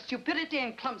up with your stupidity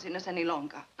and clumsiness any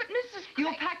longer. But Mrs. Craig...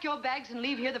 You'll pack your bags and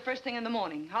leave here the first thing in the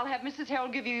morning. I'll have Mrs.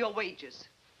 Harold give you your wages,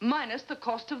 minus the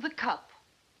cost of the cup.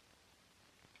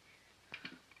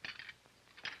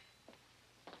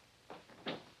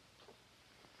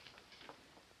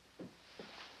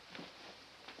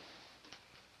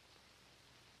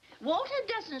 Walter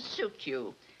doesn't suit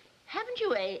you. Haven't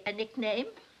you a nickname?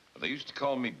 They used to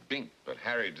call me Bink, but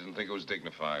Harriet didn't think it was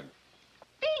dignified.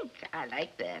 Bink. I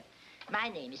like that. My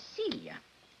name is Celia.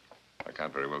 I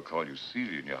can't very well call you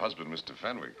Celia and your husband, Mr.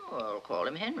 Fenwick. Oh, I'll call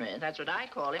him Henry. That's what I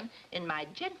call him in my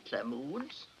gentler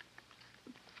moods.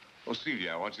 Oh,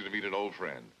 Celia, I want you to meet an old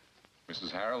friend.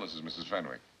 Mrs. Harrell, this is Mrs.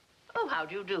 Fenwick. Oh, how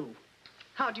do you do?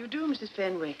 How do you do, Mrs.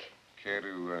 Fenwick? Care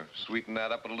to sweeten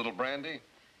that up with a little brandy?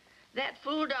 That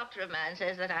fool doctor of mine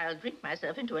says that I'll drink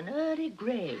myself into an early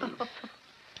grave.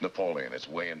 Napoleon, it's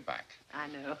weighing back. I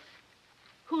know.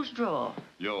 Whose drawer?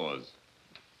 Yours.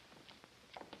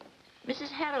 Mrs.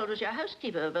 Harold was your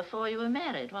housekeeper before you were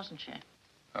married, wasn't she?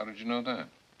 How did you know that?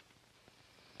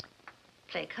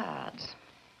 Play cards.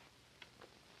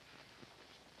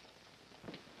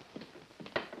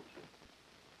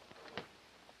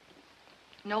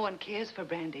 No one cares for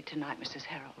brandy tonight, Mrs.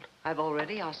 Harold. I've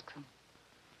already asked them.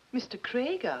 Mr.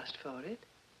 Craig asked for it.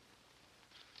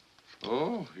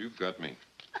 Oh, you've got me.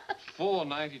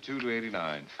 $4.92 to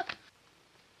 89.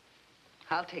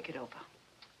 I'll take it over.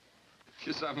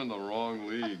 Guess I'm in the wrong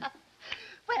league.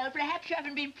 Well, perhaps you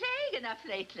haven't been playing enough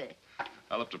lately.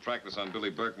 I'll have to practice on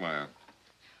Billy Berkmeyer.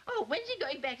 Oh, when's he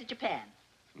going back to Japan?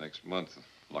 Next month.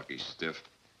 Lucky stiff.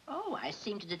 Oh, I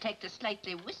seem to detect a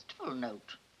slightly wistful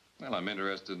note. Well, I'm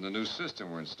interested in the new system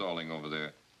we're installing over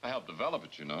there. I helped develop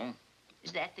it, you know.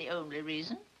 Is that the only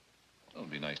reason? Well,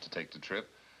 it'd be nice to take the trip.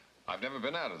 I've never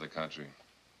been out of the country.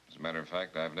 As a matter of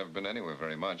fact, I've never been anywhere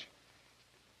very much.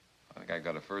 I think I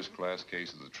got a first-class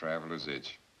case of the traveler's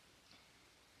itch.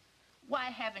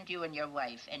 Why haven't you and your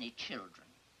wife any children?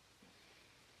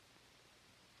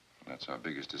 That's our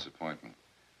biggest disappointment.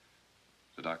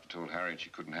 The doctor told Harriet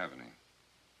she couldn't have any.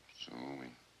 So we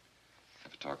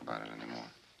have to talk about it anymore.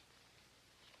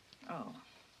 Oh.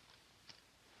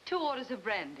 2 orders of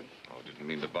brandy. Oh, didn't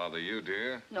mean to bother you,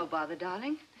 dear. No bother,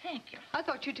 darling. Thank you. I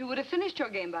thought you two would have finished your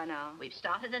game by now. We've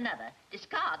started another.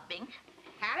 Discard, Bink.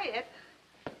 Harriet,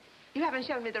 you haven't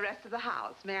shown me the rest of the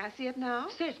house. May I see it now?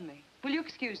 Certainly. Will you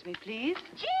excuse me, please?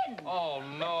 Gin! Oh,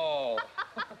 no.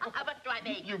 How much do I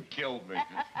make? You killed me.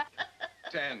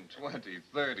 10, 20,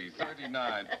 30,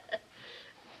 39.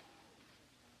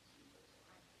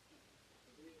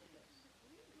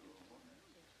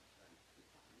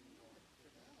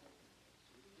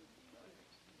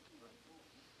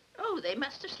 Oh, they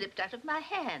must have slipped out of my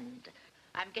hand.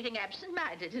 I'm getting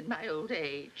absent-minded in my old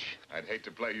age. I'd hate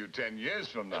to play you 10 years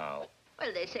from now.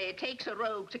 Well, they say it takes a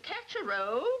rogue to catch a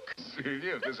rogue.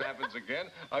 Celia, if this happens again,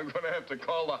 I'm going to have to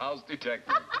call the house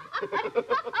detective.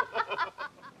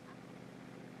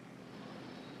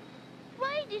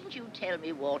 Why didn't you tell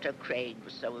me Walter Craig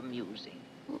was so amusing?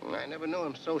 I never knew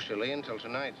him socially until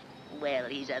tonight. Well,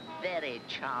 he's a very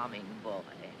charming boy.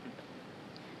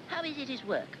 How is it his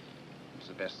work? He's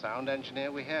the best sound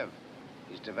engineer we have.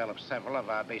 He's developed several of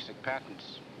our basic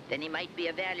patents. Then he might be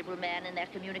a valuable man in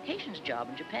that communications job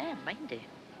in Japan, mightn't he?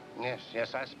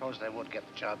 Yes, I suppose they would get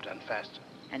the job done faster.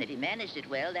 And if he managed it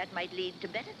well, that might lead to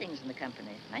better things in the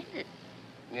company, mightn't it?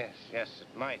 Yes,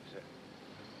 it might.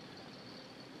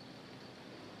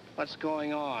 What's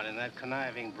going on in that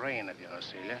conniving brain of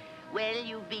yours, Celia? Well,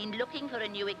 you've been looking for a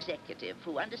new executive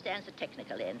who understands the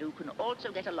technical end, who can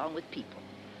also get along with people.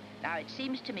 Now, it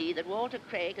seems to me that Walter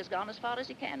Craig has gone as far as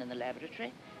he can in the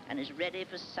laboratory and is ready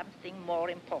for something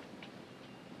more important.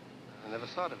 I never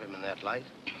thought of him in that light.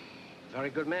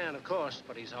 Very good man, of course,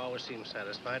 but he's always seemed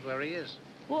satisfied where he is.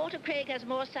 Walter Craig has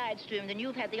more sides to him than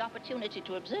you've had the opportunity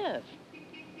to observe.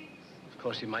 Of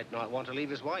course, he might not want to leave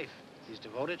his wife. He's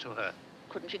devoted to her.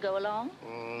 Couldn't you go along?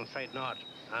 I'm afraid not.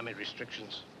 Army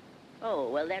restrictions. Oh,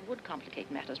 well, that would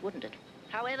complicate matters, wouldn't it?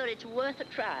 However, it's worth a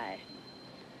try.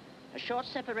 A short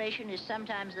separation is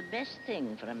sometimes the best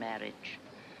thing for a marriage.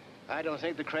 I don't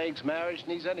think the Craig's marriage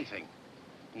needs anything.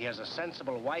 He has a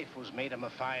sensible wife who's made him a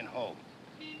fine home.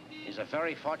 He's a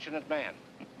very fortunate man.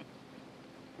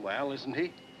 Well, isn't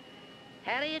he?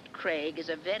 Harriet Craig is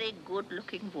a very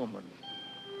good-looking woman.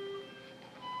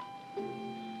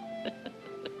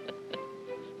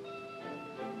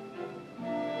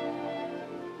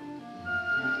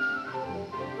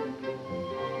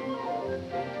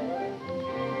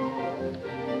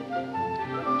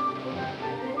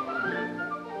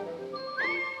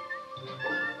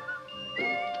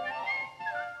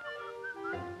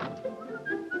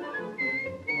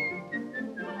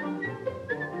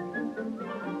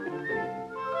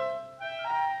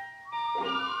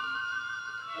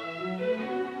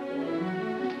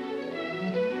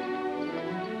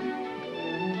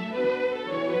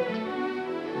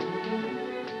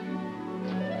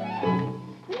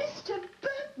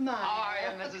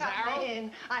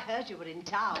 I heard you were in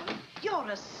town. You're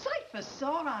a sight for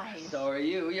sore eyes. So are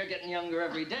you. You're getting younger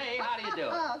every day. How do you do?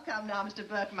 Oh, come now, Mr.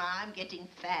 Birkmeyer. I'm getting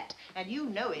fat, and you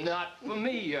know it. Not for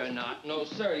me, you're not. No,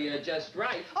 sir, you're just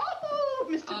right. Oh,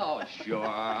 Mr. Oh, sure.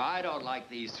 I don't like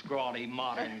these scrawny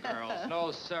modern girls.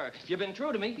 No, sir. You've been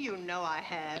true to me. You know I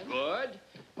have. Good.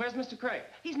 Where's Mr. Craig?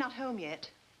 He's not home yet.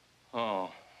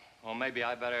 Oh. Well, maybe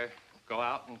I better go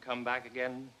out and come back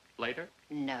again later?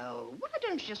 No. Why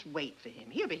don't you just wait for him?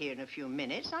 He'll be here in a few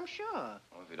minutes, I'm sure.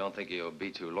 Well, if you don't think he'll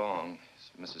be too long,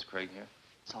 is Mrs. Craig here?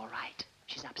 It's all right.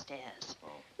 She's upstairs. Oh.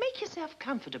 Make yourself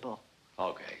comfortable.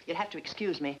 Okay. You'll have to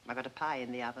excuse me. I've got a pie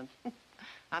in the oven.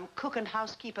 I'm cook and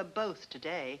housekeeper both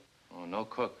today. Oh, no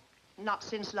cook. Not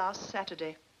since last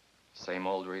Saturday. Same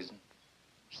old reason?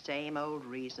 Same old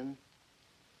reason.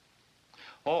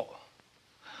 Oh.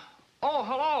 Oh,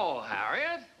 hello,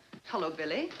 Harriet. Hello,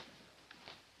 Billy.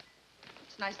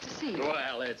 It's nice to see you.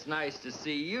 Well, it's nice to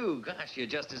see you. Gosh, you're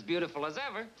just as beautiful as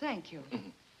ever. Thank you.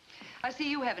 I see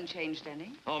you haven't changed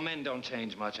any. Oh, men don't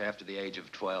change much after the age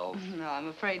of 12. No, I'm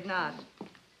afraid not.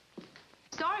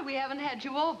 Sorry we haven't had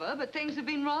you over, but things have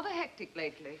been rather hectic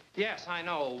lately. Yes, I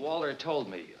know. Walter told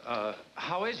me.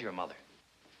 How is your mother?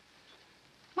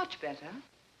 Much better.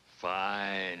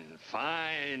 Fine,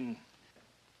 fine.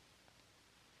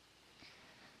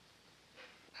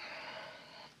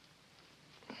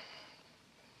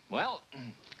 Well,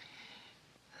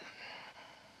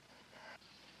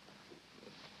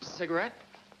 cigarette?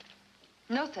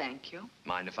 No, thank you.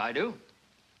 Mind if I do?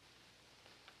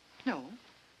 No.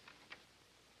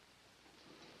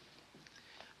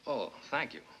 Oh,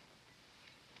 thank you.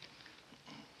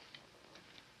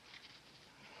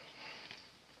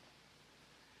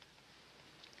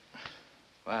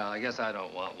 Well, I guess I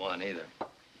don't want one either.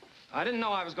 I didn't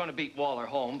know I was going to beat Waller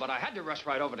home, but I had to rush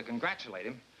right over to congratulate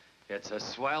him. It's a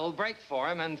swell break for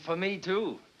him, and for me,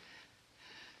 too.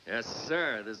 Yes,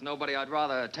 sir. There's nobody I'd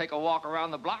rather take a walk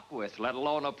around the block with, let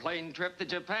alone a plane trip to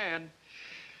Japan.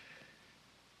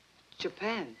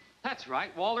 Japan? That's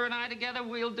right. Walter and I together,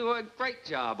 we'll do a great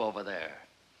job over there.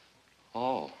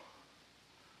 Oh.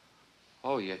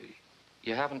 Oh, you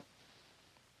haven't...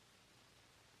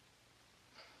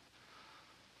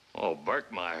 Oh,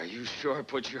 Birkmeyer, you sure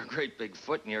put your great big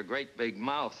foot in your great big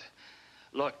mouth.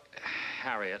 Look,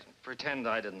 Harriet, pretend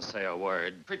I didn't say a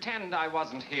word. Pretend I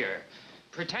wasn't here.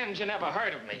 Pretend you never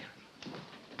heard of me.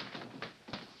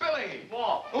 Billy!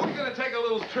 Walt. Are we going to take a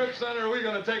little trip, son, or are we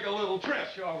going to take a little trip?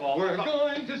 Sure, Walt. We're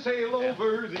going to sail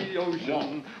over the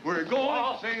ocean. We're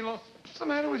going to sail... What's the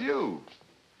matter with you?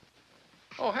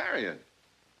 Oh, Harriet.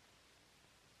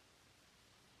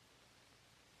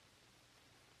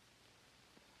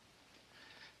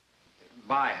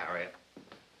 Bye, Harriet.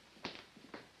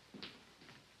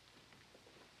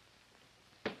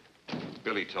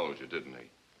 Billy told you, didn't he?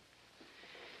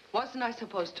 Wasn't I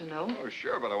supposed to know? Oh,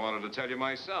 sure, but I wanted to tell you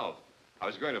myself. I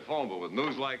was going to phone, but with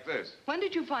news like this. When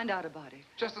did you find out about it?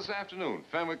 Just this afternoon.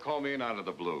 Fenwick called me in out of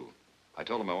the blue. I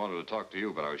told him I wanted to talk to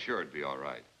you, but I was sure it'd be all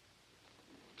right.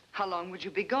 How long would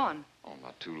you be gone? Oh,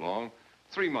 not too long.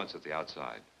 3 months at the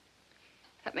outside.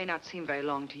 That may not seem very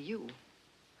long to you.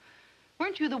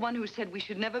 Weren't you the one who said we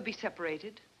should never be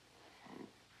separated?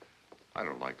 I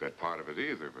don't like that part of it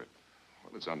either, but,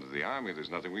 well, it's under the Army.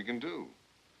 There's nothing we can do.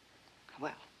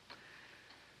 Well,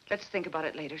 let's think about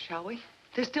it later, shall we?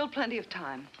 There's still plenty of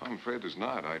time. I'm afraid there's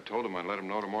not. I told him I'd let him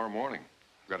know tomorrow morning.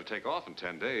 I've got to take off in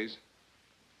 10 days.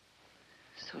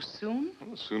 So soon? Well,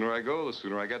 the sooner I go, the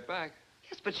sooner I get back.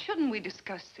 Yes, but shouldn't we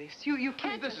discuss this? You can't...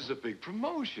 Honey, this is a big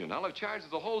promotion. I'll have charge of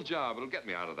the whole job. It'll get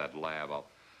me out of that lab.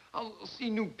 I'll see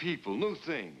new people, new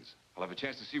things. I'll have a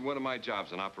chance to see one of my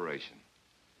jobs in operation.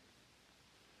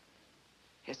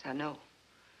 Yes, I know.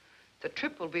 The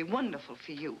trip will be wonderful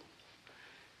for you.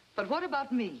 But what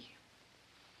about me?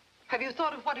 Have you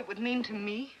thought of what it would mean to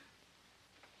me?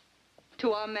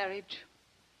 To our marriage?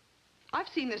 I've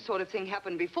seen this sort of thing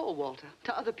happen before, Walter,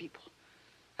 to other people.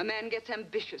 A man gets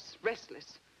ambitious,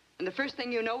 restless, and the first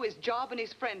thing you know, his job and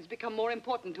his friends become more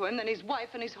important to him than his wife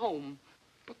and his home.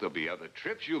 But there'll be other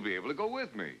trips. You'll be able to go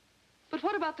with me. But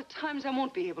what about the times I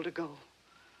won't be able to go?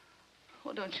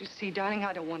 Oh, don't you see, darling,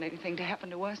 I don't want anything to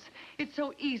happen to us. It's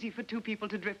so easy for two people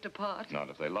to drift apart. Not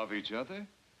if they love each other.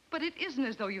 But it isn't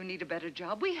as though you need a better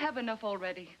job. We have enough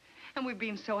already. And we've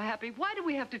been so happy. Why do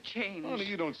we have to change? Only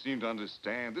you don't seem to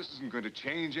understand. This isn't going to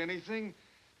change anything.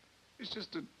 It's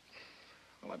just a...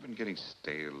 Well, I've been getting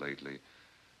stale lately.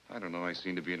 I don't know. I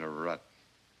seem to be in a rut.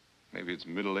 Maybe it's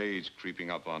middle age creeping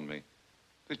up on me.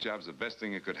 This job's the best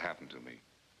thing that could happen to me.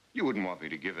 You wouldn't want me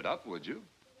to give it up, would you?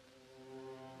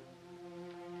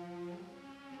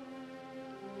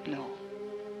 No.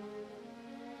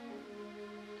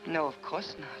 No, of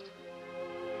course not.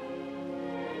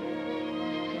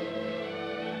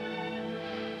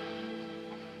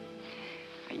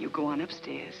 go on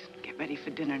upstairs, get ready for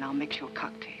dinner, and I'll mix you a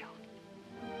cocktail.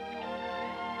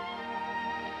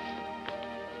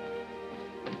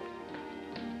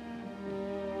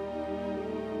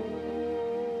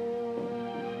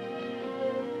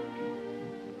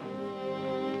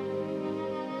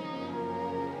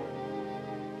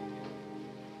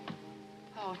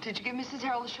 Oh, did you give Mrs.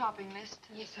 Harrell the shopping list?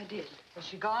 Yes, I did. Was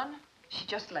she gone? She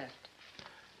just left.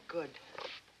 Good.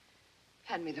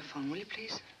 Hand me the phone, will you,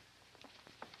 please?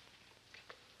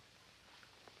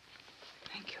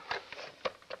 Thank you.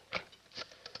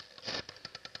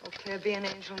 Oh, Claire, be an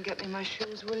angel and get me my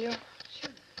shoes, will you?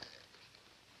 Sure.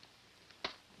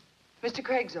 Mr.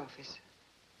 Craig's office.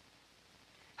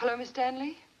 Hello, Miss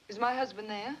Stanley? Is my husband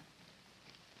there?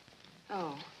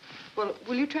 Oh. Well,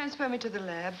 will you transfer me to the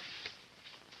lab?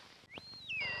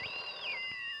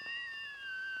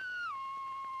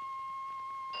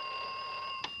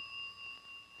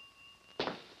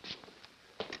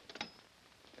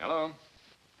 Hello.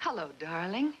 Hello,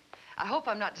 darling. I hope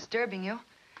I'm not disturbing you.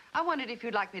 I wondered if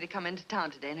you'd like me to come into town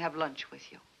today and have lunch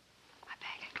with you. My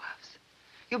bag and gloves.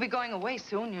 You'll be going away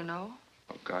soon, you know.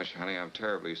 Oh, gosh, honey, I'm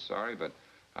terribly sorry, but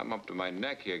I'm up to my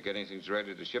neck here getting things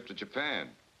ready to ship to Japan.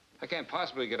 I can't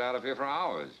possibly get out of here for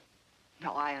hours.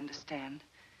 No, I understand.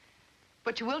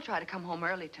 But you will try to come home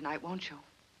early tonight, won't you?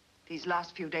 These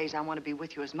last few days, I want to be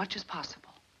with you as much as possible.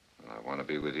 Well, I want to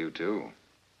be with you, too.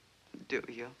 Do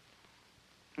you?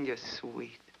 You're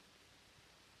sweet.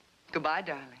 Goodbye,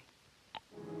 darling.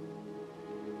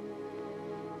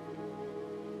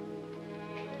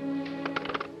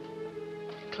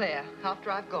 Claire,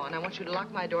 after I've gone, I want you to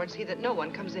lock my door and see that no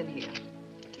one comes in here.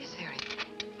 Yes, Harriet.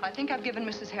 I think I've given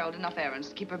Mrs. Harrell enough errands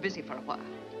to keep her busy for a while.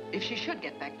 If she should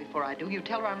get back before I do, you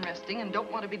tell her I'm resting and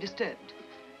don't want to be disturbed.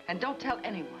 And don't tell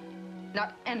anyone,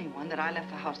 not anyone, that I left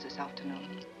the house this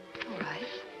afternoon. All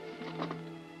right.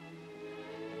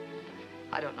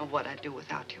 I don't know what I'd do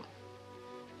without you.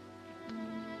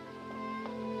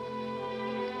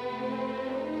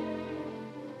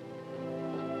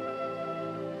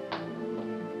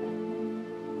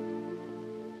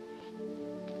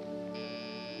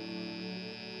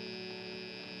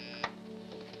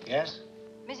 Yes?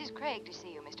 Mrs. Craig to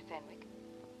see you, Mr. Fenwick.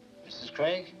 Mrs.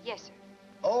 Craig? Yes, sir.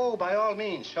 Oh, by all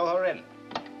means, show her in.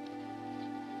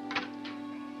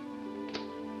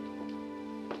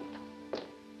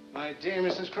 My dear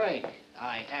Mrs. Craig,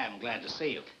 I am glad to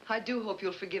see you. I do hope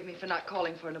you'll forgive me for not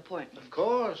calling for an appointment. Of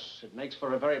course. It makes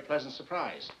for a very pleasant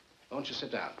surprise. Won't you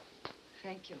sit down?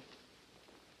 Thank you.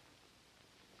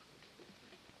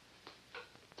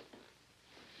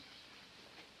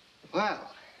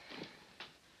 Well,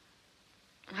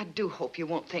 I do hope you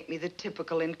won't think me the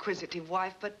typical inquisitive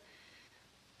wife, but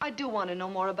I do want to know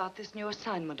more about this new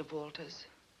assignment of Walter's.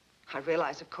 I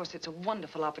realize, of course, it's a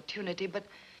wonderful opportunity, but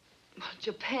well,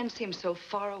 Japan seems so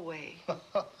far away.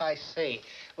 I see.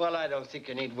 Well, I don't think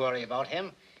you need worry about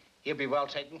him. He'll be well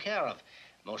taken care of.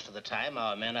 Most of the time,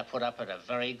 our men are put up at a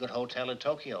very good hotel in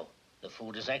Tokyo. The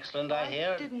food is excellent, I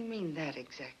hear. I didn't mean that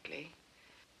exactly.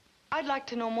 I'd like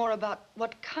to know more about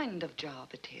what kind of job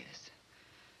it is.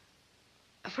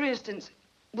 For instance,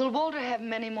 will Walter have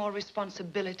many more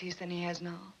responsibilities than he has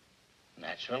now?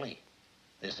 Naturally.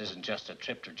 This isn't just a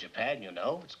trip to Japan, you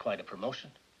know. It's quite a promotion.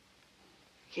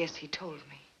 Yes, he told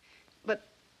me. But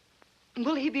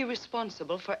will he be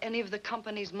responsible for any of the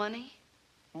company's money?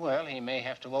 Well, he may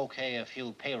have to okay a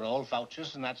few payroll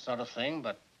vouchers and that sort of thing,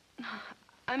 but...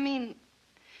 I mean,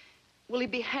 will he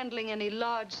be handling any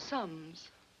large sums?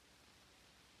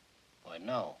 Why,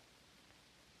 no.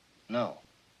 No.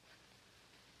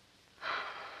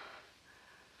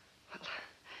 Well,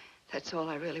 that's all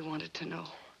I really wanted to know.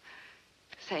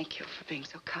 Thank you for being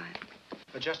so kind.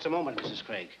 But just a moment, Mrs.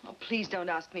 Craig. Oh, please don't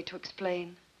ask me to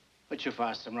explain. But you've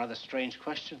asked some rather strange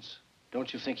questions.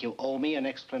 Don't you think you owe me an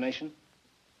explanation?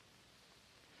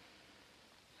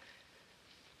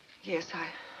 Yes,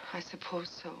 I suppose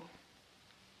so.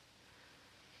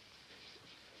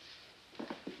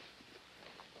 If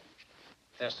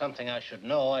there's something I should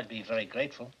know, I'd be very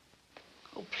grateful.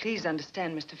 Oh, please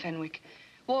understand, Mr. Fenwick.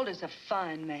 Walter's a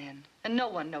fine man, and no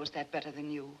one knows that better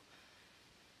than you.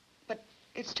 But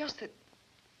it's just that,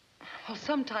 well,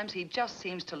 sometimes he just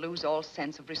seems to lose all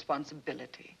sense of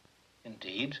responsibility.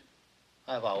 Indeed.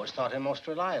 I've always thought him most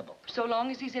reliable. So long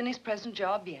as he's in his present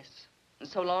job, yes. And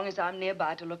so long as I'm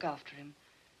nearby to look after him.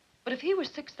 But if he were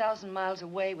 6,000 miles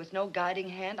away with no guiding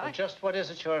hand, Well, just what is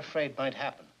it you're afraid might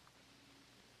happen?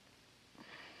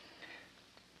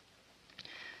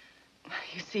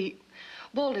 You see,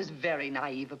 Walter's very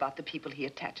naive about the people he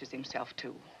attaches himself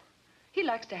to. He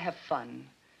likes to have fun.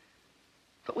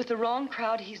 But with the wrong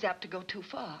crowd, he's apt to go too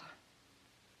far.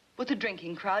 With the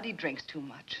drinking crowd, he drinks too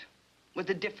much. With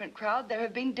a different crowd, there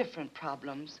have been different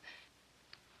problems.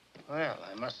 Well,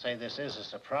 I must say this is a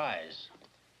surprise.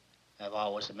 I've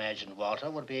always imagined Walter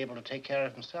would be able to take care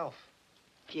of himself.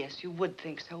 Yes, you would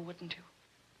think so, wouldn't you?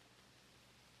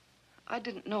 I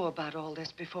didn't know about all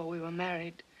this before we were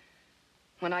married.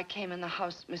 When I came in the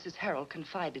house, Mrs. Harrell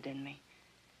confided in me.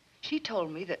 She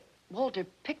told me that Walter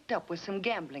picked up with some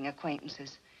gambling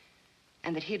acquaintances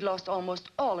and that he'd lost almost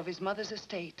all of his mother's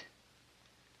estate.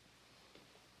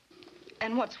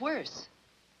 And what's worse,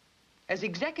 as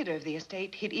executor of the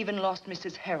estate, he'd even lost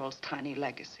Mrs. Harrell's tiny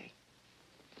legacy.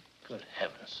 Good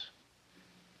heavens.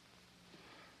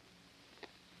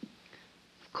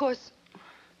 Of course,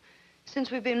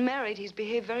 since we've been married, he's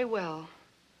behaved very well.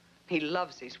 He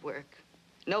loves his work.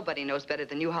 Nobody knows better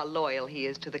than you how loyal he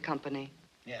is to the company.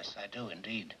 Yes, I do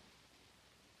indeed.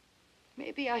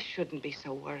 Maybe I shouldn't be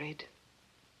so worried.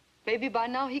 Maybe by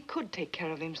now he could take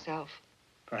care of himself.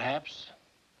 Perhaps.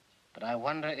 But I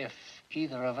wonder if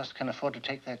either of us can afford to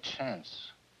take that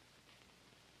chance.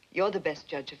 You're the best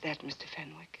judge of that, Mr.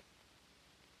 Fenwick.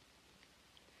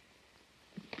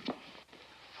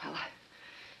 Well,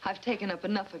 I've taken up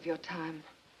enough of your time.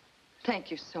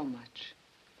 Thank you so much.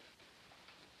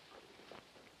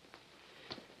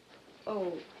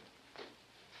 Oh,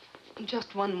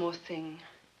 just one more thing.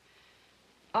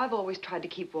 I've always tried to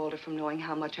keep Walter from knowing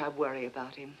how much I worry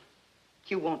about him.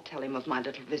 You won't tell him of my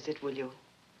little visit, will you?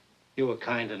 You were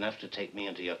kind enough to take me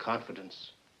into your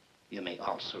confidence. You may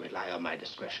also rely on my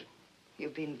discretion.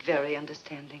 You've been very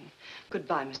understanding.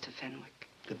 Goodbye, Mr. Fenwick.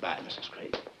 Goodbye, Mrs.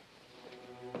 Craig.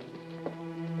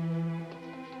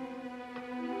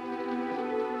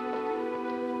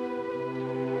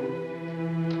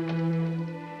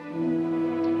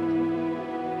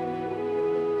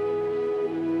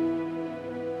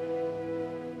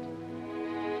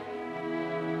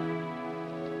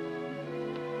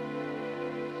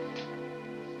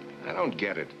 I don't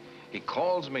get it. He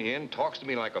calls me in, talks to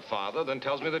me like a father, then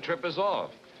tells me the trip is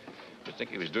off. You'd think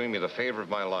he was doing me the favor of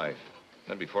my life.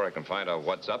 Then before I can find out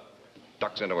what's up,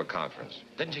 ducks into a conference.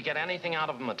 Didn't you get anything out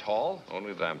of him at all?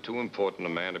 Only that I'm too important a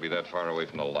man to be that far away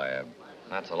from the lab.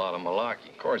 That's a lot of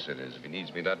malarkey. Of course it is. If he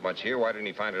needs me that much here, why didn't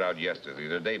he find it out yesterday,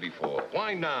 the day before?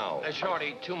 Why now?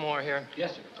 Shorty, 2 more here.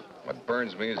 Yes, sir. What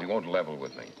burns me is he won't level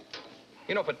with me.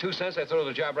 You know, for 2 cents, I throw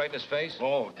the job right in his face.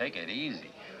 Oh, take it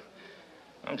easy.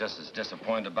 I'm just as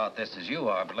disappointed about this as you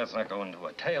are, but let's not go into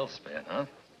a tailspin, huh?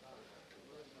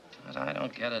 But I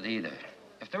don't get it either.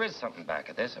 If there is something back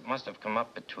of this, it must have come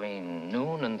up between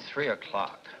noon and 3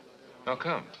 o'clock. How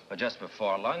come? Well, just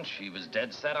before lunch, he was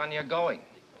dead set on your going.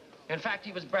 In fact,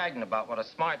 he was bragging about what a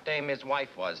smart dame his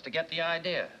wife was to get the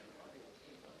idea.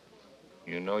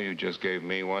 You know you just gave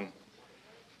me one.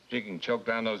 You can choke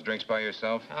down those drinks by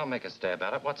yourself. I'll make a stab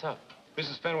at it. What's up?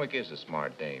 Mrs. Fenwick is a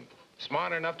smart dame.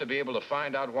 Smart enough to be able to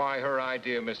find out why her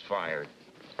idea misfired.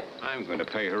 I'm going to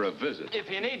pay her a visit. If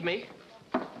you need me,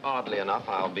 oddly enough,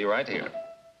 I'll be right here.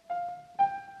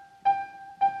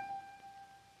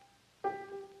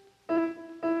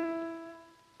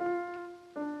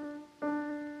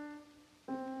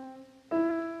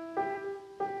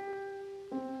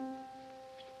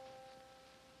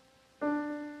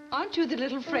 Aren't you the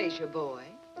little Fraser boy?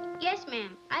 Yes,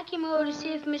 ma'am. I came over to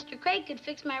see if Mr. Craig could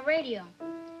fix my radio.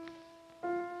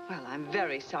 Well, I'm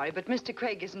very sorry, but Mr.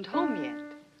 Craig isn't home yet.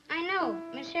 I know.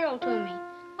 Miss Harrell told me.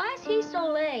 Why is he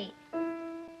so late?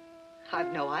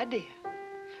 I've no idea.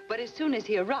 But as soon as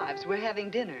he arrives, we're having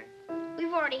dinner.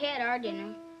 We've already had our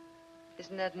dinner.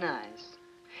 Isn't that nice?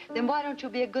 Then why don't you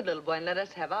be a good little boy and let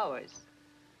us have ours?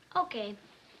 Okay.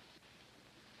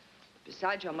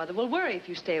 Besides, your mother will worry if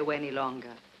you stay away any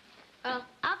longer. Well,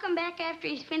 I'll come back after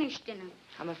he's finished dinner.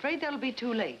 I'm afraid that'll be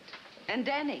too late. And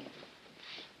Danny,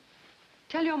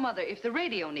 tell your mother if the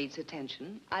radio needs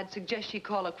attention, I'd suggest she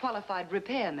call a qualified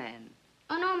repairman.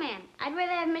 Oh, no, ma'am. I'd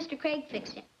rather have Mr. Craig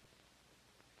fix it.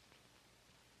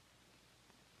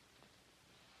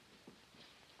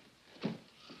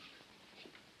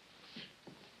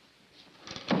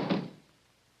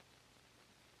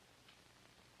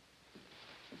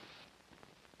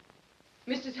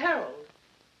 Mrs. Harold.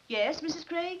 Yes, Mrs.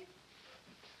 Craig?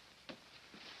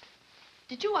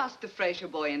 Did you ask the Fraser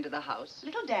boy into the house?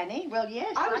 Little Danny? Well,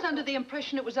 yes. I was under the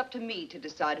impression it was up to me to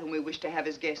decide whom we wish to have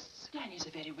as guests. Danny's a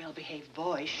very well-behaved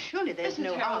boy. Surely there's Mrs.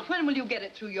 no Harold, when will you get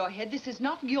it through your head? This is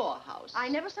not your house. I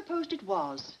never supposed it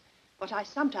was. What I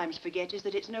sometimes forget is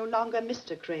that it's no longer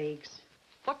Mr. Craig's.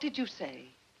 What did you say?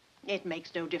 It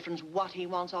makes no difference what he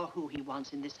wants or who he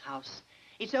wants in this house.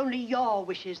 It's only your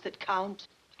wishes that count.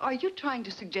 Are you trying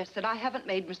to suggest that I haven't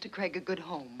made Mr. Craig a good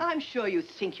home? I'm sure you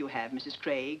think you have, Mrs.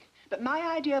 Craig. But my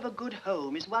idea of a good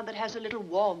home is one that has a little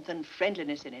warmth and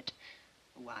friendliness in it.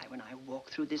 Why, when I walk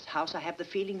through this house, I have the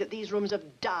feeling that these rooms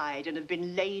have died and have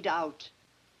been laid out.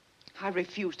 I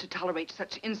refuse to tolerate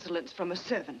such insolence from a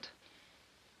servant.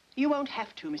 You won't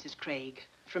have to, Mrs. Craig.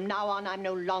 From now on, I'm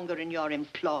no longer in your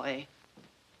employ.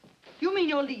 You mean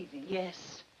you're leaving?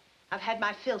 Yes. I've had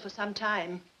my fill for some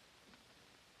time.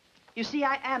 You see,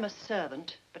 I am a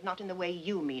servant, but not in the way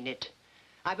you mean it.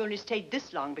 I've only stayed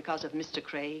this long because of Mr.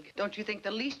 Craig. Don't you think the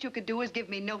least you could do is give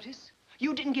me notice?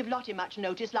 You didn't give Lottie much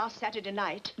notice last Saturday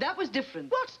night. That was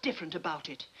different. What's different about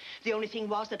it? The only thing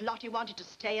was that Lottie wanted to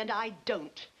stay and I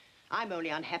don't. I'm only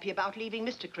unhappy about leaving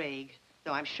Mr. Craig,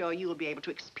 though I'm sure you'll be able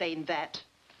to explain that.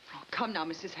 Oh, come now,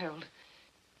 Mrs. Harold.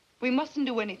 We mustn't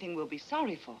do anything we'll be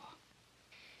sorry for.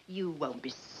 You won't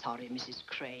be sorry, Mrs.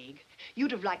 Craig.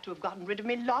 You'd have liked to have gotten rid of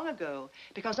me long ago,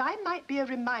 because I might be a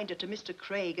reminder to Mr.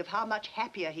 Craig of how much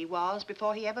happier he was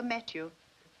before he ever met you.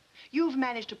 You've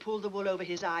managed to pull the wool over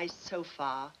his eyes so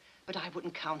far, but I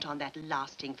wouldn't count on that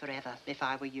lasting forever if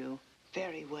I were you.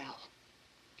 Very well.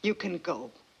 You can go.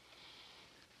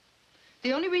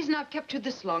 The only reason I've kept you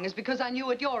this long is because I knew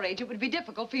at your age it would be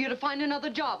difficult for you to find another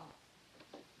job.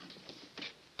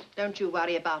 Don't you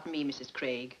worry about me, Mrs.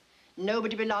 Craig.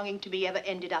 Nobody belonging to me ever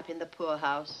ended up in the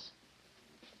poorhouse.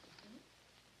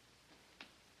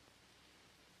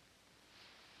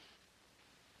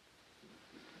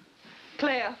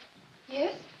 Claire.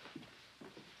 Yes?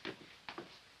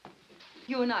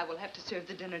 You and I will have to serve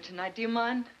the dinner tonight. Do you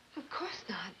mind? Of course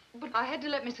not. But I had to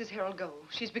let Mrs. Harold go.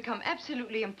 She's become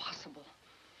absolutely impossible.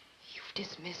 You've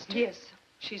dismissed her? Yes.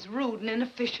 She's rude and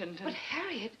inefficient. But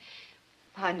Harriet...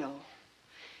 I know.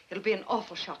 It'll be an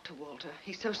awful shock to Walter.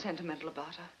 He's so sentimental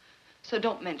about her. So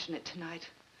don't mention it tonight.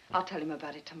 I'll tell him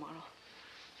about it tomorrow.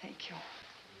 Thank you.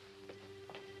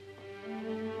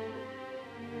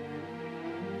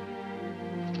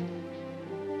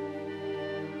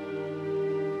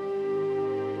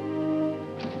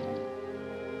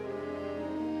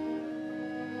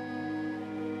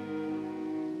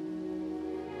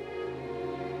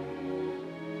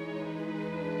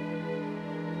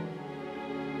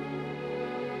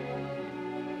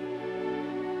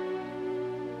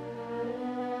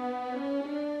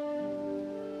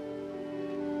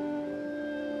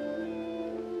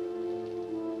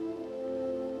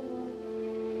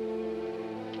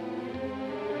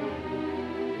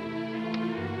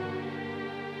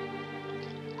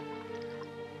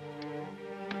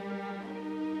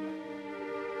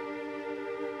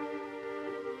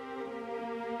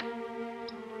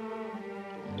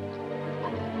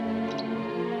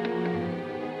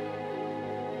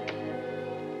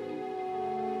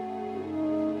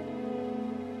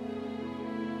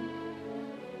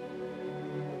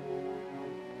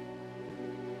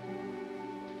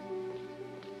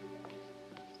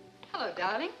 Hello,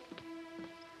 darling.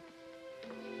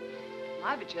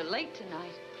 My, but you're late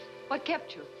tonight. What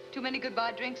kept you? Too many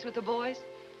goodbye drinks with the boys?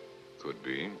 Could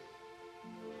be.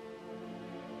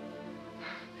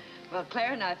 Well,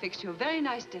 Claire and I fixed you a very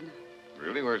nice dinner.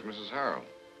 Really? Where's Mrs. Harold?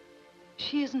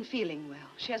 She isn't feeling well.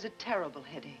 She has a terrible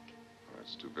headache.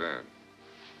 That's too bad.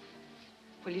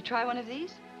 Will you try one of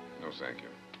these? No, thank you.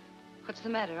 What's the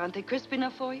matter? Aren't they crisp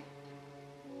enough for you?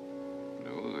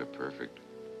 No, they're perfect.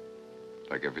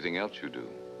 Like everything else you do.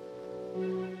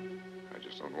 I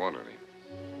just don't want any.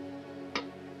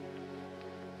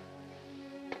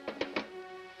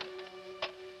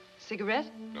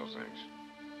 Cigarette? No, thanks.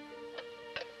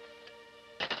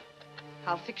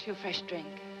 I'll fix you a fresh drink.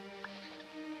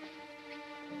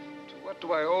 To what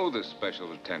do I owe this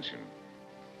special attention?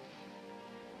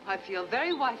 I feel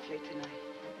very wifely tonight.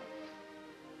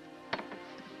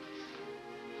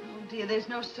 Oh, dear, there's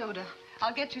no soda.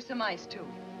 I'll get you some ice, too.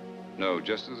 No,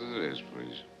 just as it is,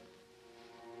 please.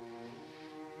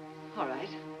 All right.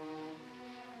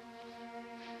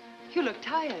 You look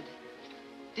tired.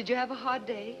 Did you have a hard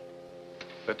day?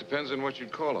 That depends on what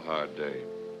you'd call a hard day.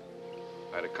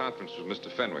 I had a conference with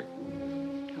Mr. Fenwick.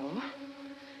 Oh?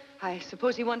 I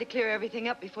suppose he wanted to clear everything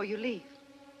up before you leave.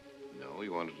 No, he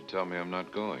wanted to tell me I'm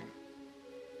not going.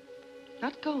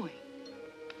 Not going?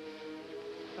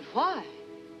 But why?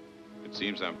 It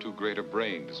seems I'm too great a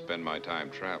brain to spend my time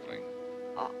traveling.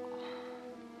 Oh.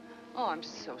 Oh, I'm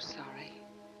so sorry.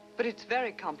 But it's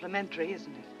very complimentary,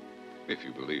 isn't it? If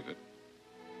you believe it.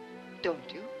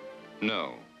 Don't you?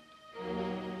 No.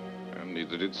 And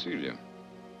neither did Celia.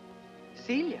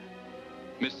 Celia?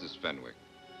 Mrs. Fenwick.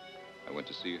 I went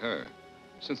to see her.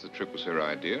 Since the trip was her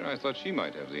idea, I thought she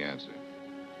might have the answer.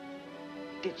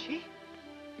 Did she?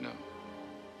 No.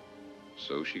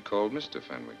 So she called Mr.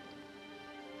 Fenwick.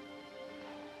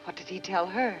 What did he tell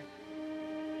her?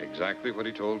 Exactly what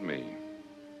he told me.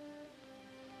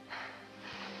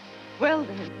 Well,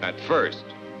 then. At first.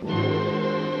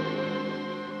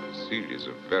 Celia's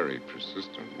a very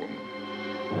persistent woman.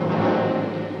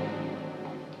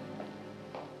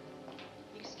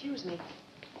 Excuse me.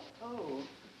 Oh,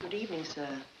 good evening, sir.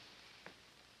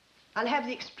 I'll have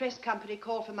the express company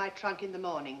call for my trunk in the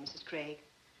morning, Mrs. Craig.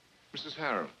 Mrs.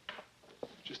 Harold,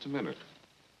 just a minute.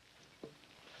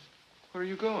 Where are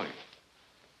you going?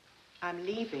 I'm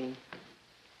leaving.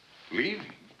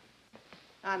 Leaving?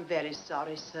 I'm very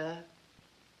sorry, sir.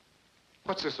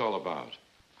 What's this all about?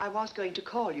 I was going to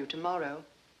call you tomorrow.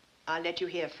 I'll let you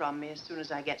hear from me as soon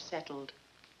as I get settled.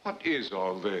 What is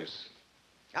all this?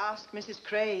 Ask Mrs.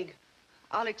 Craig.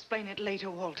 I'll explain it later,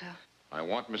 Walter. I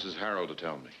want Mrs. Harold to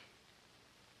tell me.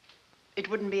 It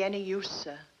wouldn't be any use,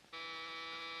 sir.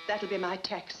 That'll be my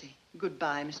taxi.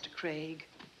 Goodbye, Mr. Craig.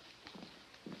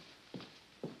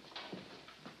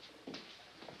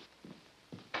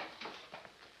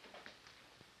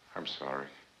 I'm sorry.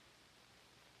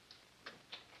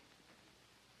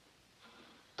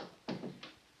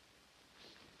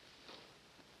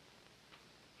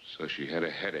 So she had a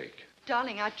headache.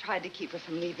 Darling, I tried to keep her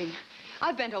from leaving.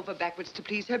 I bent over backwards to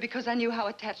please her because I knew how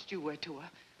attached you were to her.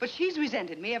 But she's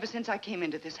resented me ever since I came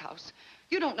into this house.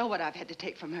 You don't know what I've had to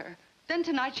take from her. Then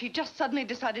tonight, she just suddenly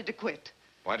decided to quit.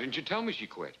 Why didn't you tell me she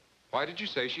quit? Why did you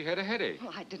say she had a headache?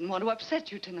 Well, I didn't want to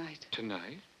upset you tonight.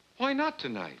 Tonight? Why not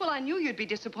tonight? Well, I knew you'd be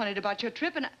disappointed about your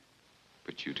trip, and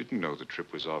But you didn't know the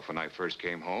trip was off when I first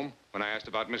came home, when I asked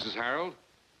about Mrs. Harold?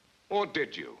 Or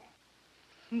did you?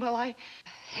 Well,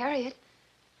 Harriet.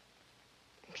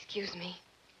 Excuse me.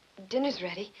 Dinner's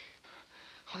ready.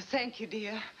 Oh, thank you,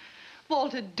 dear.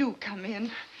 Walter, do come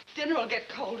in. Dinner will get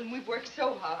cold, and we've worked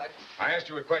so hard. I asked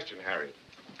you a question, Harriet.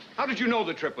 How did you know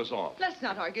the trip was off? Let's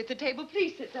not argue at the table.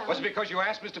 Please sit down. Was it because you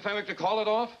asked Mr. Fenwick to call it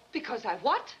off? Because I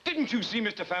what? Didn't you see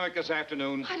Mr. Fenwick this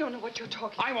afternoon? I don't know what you're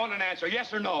talking about. I want an answer,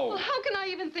 yes or no. Well, how can I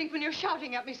even think when you're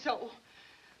shouting at me so?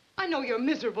 I know you're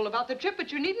miserable about the trip,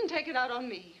 but you needn't take it out on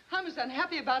me. I'm as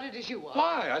unhappy about it as you are.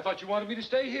 Why? I thought you wanted me to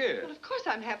stay here. Well, of course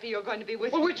I'm happy you're going to be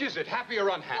with Well, me. which is it, happy or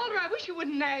unhappy? Walter, I wish you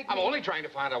wouldn't nag me. I'm only trying to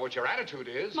find out what your attitude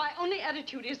is. My only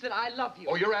attitude is that I love you.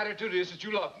 Oh, your attitude is that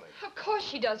you love me. Of course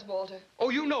she does, Walter. Oh,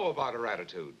 you know about her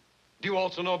attitude. Do you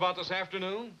also know about this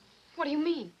afternoon? What do you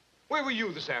mean? Where were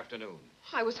you this afternoon?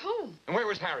 I was home. And where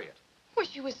was Harriet? Well,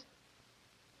 she was...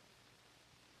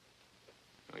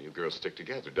 Oh, you girls stick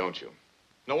together, don't you?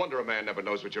 No wonder a man never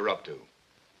knows what you're up to.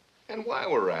 And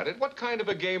while we're at it, what kind of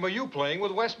a game are you playing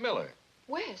with Wes Miller?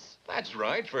 Wes? That's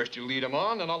right. First you lead him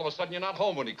on, and all of a sudden you're not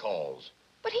home when he calls.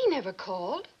 But he never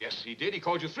called. Yes, he did. He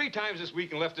called you 3 times this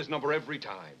week and left his number every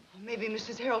time. Maybe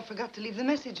Mrs. Harold forgot to leave the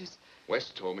messages. Wes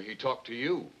told me he talked to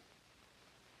you.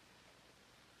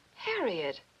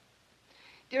 Harriet.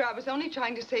 Dear, I was only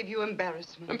trying to save you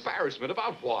embarrassment. Embarrassment?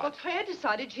 About what? Well, Claire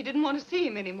decided she didn't want to see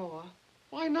him anymore.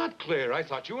 Why not, Claire? I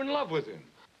thought you were in love with him.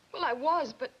 Well, I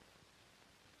was, but...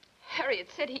 Harriet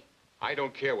said he... I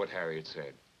don't care what Harriet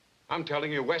said. I'm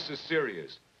telling you, Wes is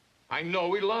serious. I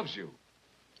know he loves you.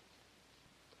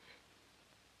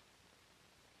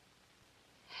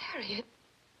 Harriet,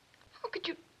 how could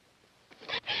you...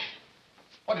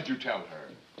 What did you tell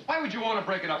her? Why would you want to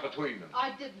break it up between them?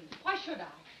 I didn't. Why should I?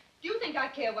 Do you think I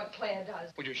care what Claire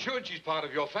does? Well, you should. She's part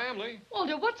of your family.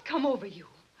 Walter, what's come over you?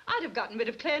 I'd have gotten rid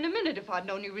of Claire in a minute if I'd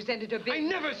known you resented her big... I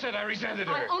never said I resented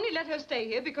her. I only let her stay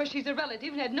here because she's a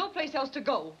relative and had no place else to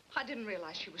go. I didn't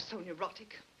realize she was so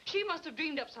neurotic. She must have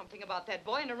dreamed up something about that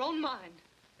boy in her own mind.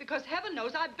 Because heaven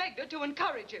knows I begged her to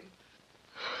encourage him.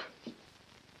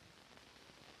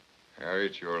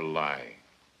 Harriet, you're lying.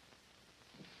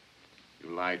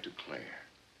 You lied to Claire.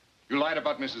 You lied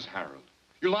about Mrs. Harold.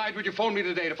 You lied when you phoned me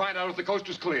today to find out if the coast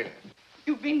was clear.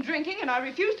 You've been drinking, and I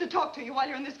refuse to talk to you while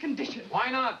you're in this condition.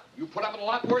 Why not? You put up with a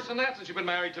lot worse than that since you've been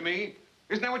married to me.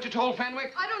 Isn't that what you told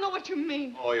Fenwick? I don't know what you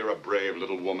mean. Oh, you're a brave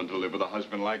little woman to live with a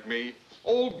husband like me.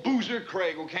 Old boozer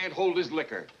Craig who can't hold his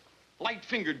liquor.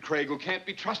 Light-fingered Craig who can't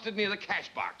be trusted near the cash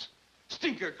box.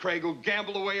 Stinker Craig who'll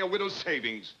gamble away a widow's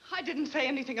savings. I didn't say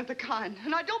anything of the kind,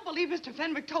 and I don't believe Mr.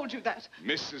 Fenwick told you that.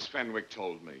 Mrs. Fenwick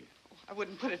told me. I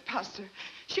wouldn't put it past her.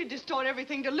 She'd distort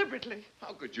everything deliberately.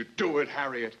 How could you do it,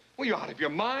 Harriet? Were you out of your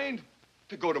mind?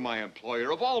 To go to my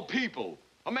employer, of all people.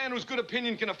 A man whose good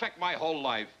opinion can affect my whole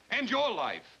life. And your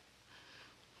life.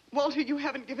 Walter, you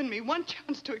haven't given me one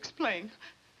chance to explain.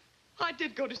 I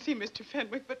did go to see Mr.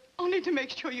 Fenwick, but only to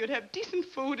make sure you'd have decent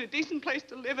food, a decent place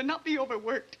to live, and not be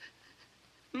overworked.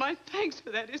 My thanks for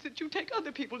that is that you take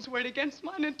other people's word against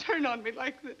mine and turn on me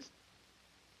like this.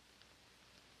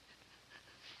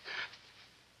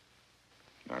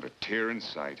 Not a tear in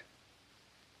sight.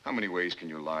 How many ways can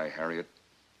you lie, Harriet?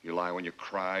 You lie when you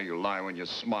cry, you lie when you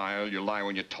smile, you lie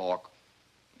when you talk.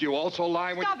 Do you also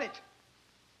lie when... Stop it!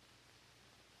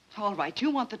 All right,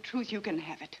 you want the truth, you can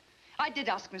have it. I did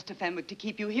ask Mr. Fenwick to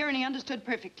keep you here, and he understood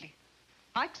perfectly.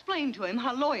 I explained to him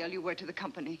how loyal you were to the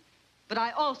company. But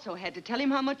I also had to tell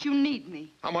him how much you need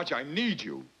me. How much I need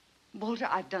you? Walter,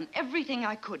 I've done everything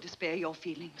I could to spare your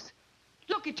feelings.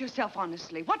 Look at yourself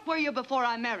honestly. What were you before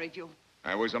I married you?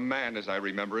 I was a man, as I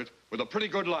remember it, with a pretty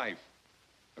good life.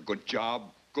 A good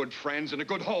job, good friends, and a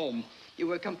good home. You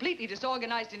were completely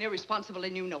disorganized and irresponsible,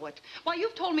 and you know it. Why,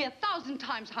 you've told me 1,000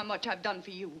 times how much I've done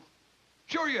for you.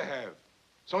 Sure you have.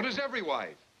 So does every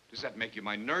wife. Does that make you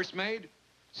my nursemaid?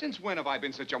 Since when have I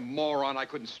been such a moron I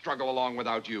couldn't struggle along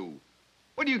without you?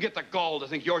 Where do you get the gall to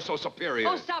think you're so superior?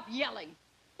 Oh, stop yelling.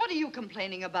 What are you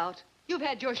complaining about? You've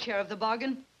had your share of the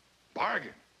bargain.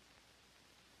 Bargain?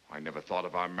 I never thought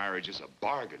of our marriage as a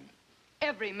bargain.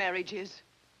 Every marriage is.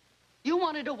 You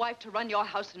wanted a wife to run your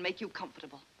house and make you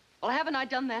comfortable. Well, haven't I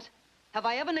done that? Have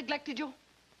I ever neglected you?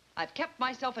 I've kept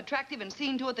myself attractive and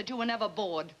seen to it that you were never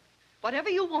bored. Whatever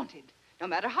you wanted, no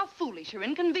matter how foolish or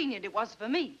inconvenient it was for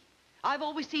me, I've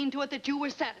always seen to it that you were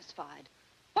satisfied.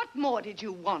 What more did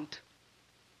you want?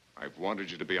 I've wanted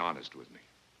you to be honest with me.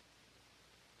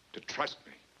 To trust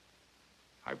me.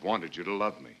 I've wanted you to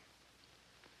love me.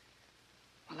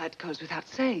 Well, that goes without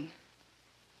saying.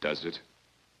 Does it?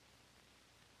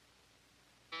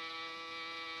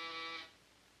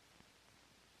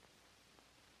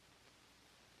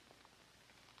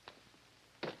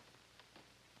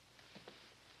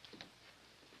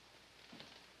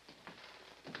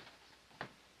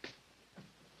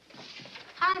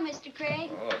 Hi, Mr. Craig.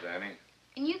 Hello, Danny.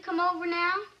 Can you come over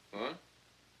now? Huh?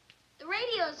 The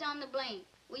radio's on the blink.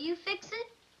 Will you fix it?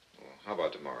 Well, how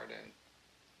about tomorrow, Danny?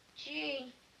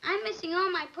 Gee, I'm missing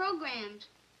all my programs.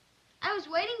 I was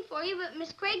waiting for you, but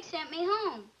Miss Craig sent me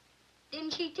home.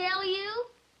 Didn't she tell you?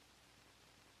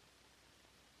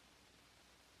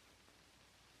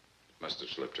 Must have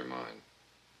slipped her mind.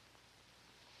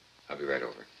 I'll be right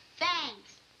over.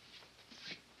 Thanks.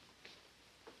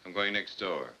 I'm going next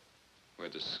door, where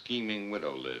the scheming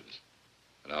widow lives.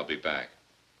 But I'll be back.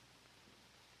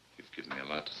 You've given me a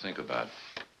lot to think about.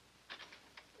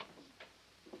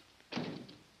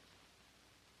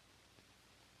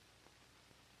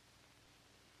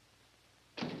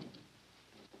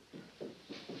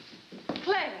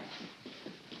 Claire!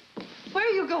 Where are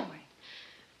you going?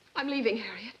 I'm leaving,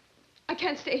 Harriet. I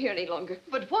can't stay here any longer.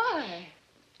 But why?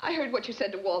 I heard what you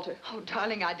said to Walter. Oh,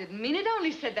 darling, I didn't mean it. I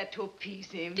only said that to appease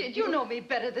him. Did you? you? Know me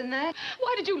better than that.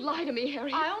 Why did you lie to me,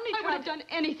 Harriet? I only I would have done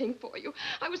anything for you.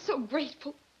 I was so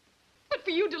grateful. But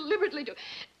for you deliberately to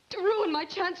ruin my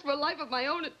chance for a life of my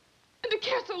own and to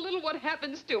care so little what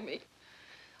happens to me.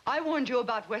 I warned you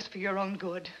about Wes for your own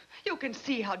good. You can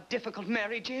see how difficult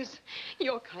marriage is.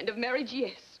 Your kind of marriage,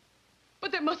 yes.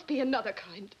 But there must be another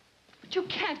kind. But you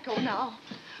can't go now.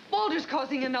 Walter's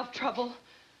causing enough trouble.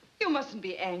 You mustn't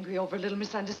be angry over a little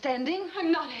misunderstanding.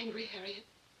 I'm not angry, Harriet.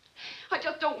 I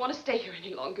just don't want to stay here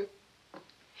any longer.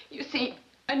 You see,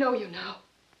 I know you now.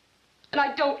 And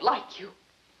I don't like you.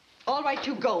 All right,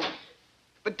 you go.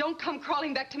 But don't come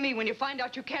crawling back to me when you find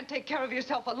out you can't take care of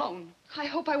yourself alone. I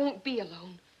hope I won't be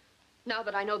alone, now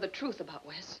that I know the truth about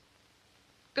Wes.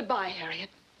 Goodbye, Harriet.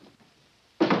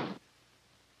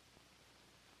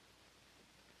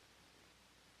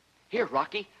 Here,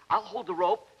 Rocky, I'll hold the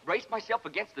rope, brace myself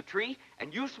against the tree,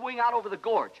 and you swing out over the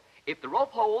gorge. If the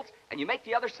rope holds and you make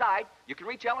the other side, you can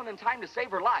reach Ellen in time to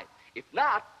save her life. If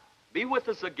not, be with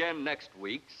us again next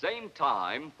week, same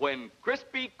time, when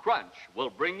Crispy Crunch will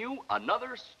bring you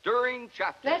another stirring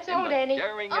chapter That's in all, the Danny.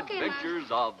 daring Okay,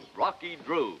 adventures of Rocky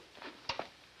Drew.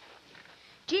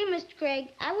 Gee, Mr. Craig,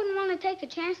 I wouldn't want to take a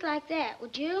chance like that,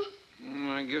 would you?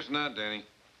 I guess not, Danny.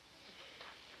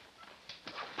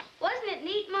 Wasn't it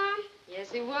neat, Mom?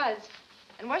 Yes, it was.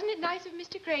 And wasn't it nice of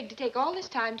Mr. Craig to take all this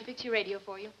time to fix your radio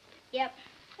for you? Yep.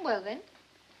 Well, then.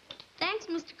 Thanks,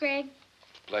 Mr. Craig.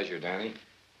 Pleasure, Danny.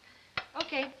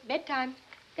 Okay, bedtime.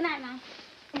 Good night, Mom.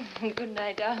 Good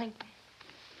night, darling.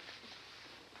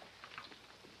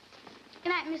 Good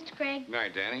night, Mr. Craig. Good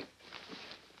night, Danny.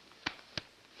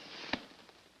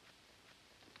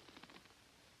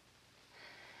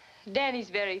 Danny's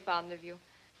very fond of you.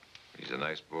 He's a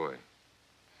nice boy.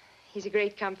 He's a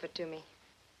great comfort to me.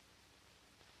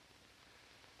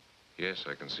 Yes,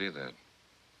 I can see that.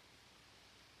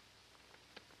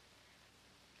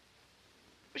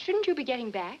 Shouldn't you be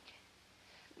getting back?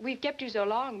 We've kept you so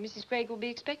long, Mrs. Craig will be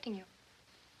expecting you.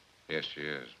 Yes, she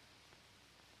is.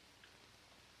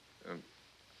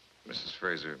 Mrs.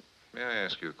 Fraser, may I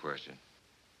ask you a question?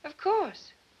 Of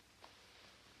course.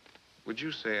 Would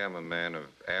you say I'm a man of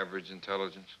average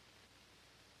intelligence?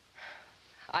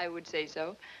 I would say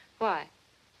so. Why?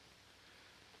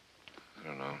 I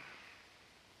don't know.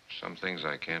 Some things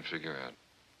I can't figure out.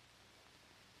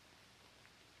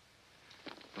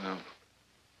 Well.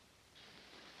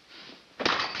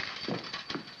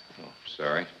 Oh,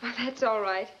 sorry. Well, that's all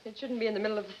right. It shouldn't be in the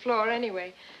middle of the floor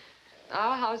anyway.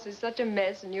 Our house is such a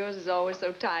mess, and yours is always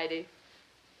so tidy.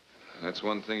 That's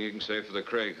one thing you can say for the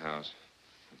Craig house.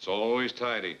 It's always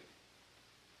tidy.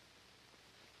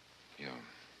 Yeah.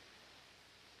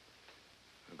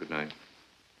 Well, good night.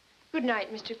 Good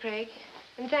night, Mr. Craig,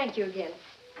 and thank you again.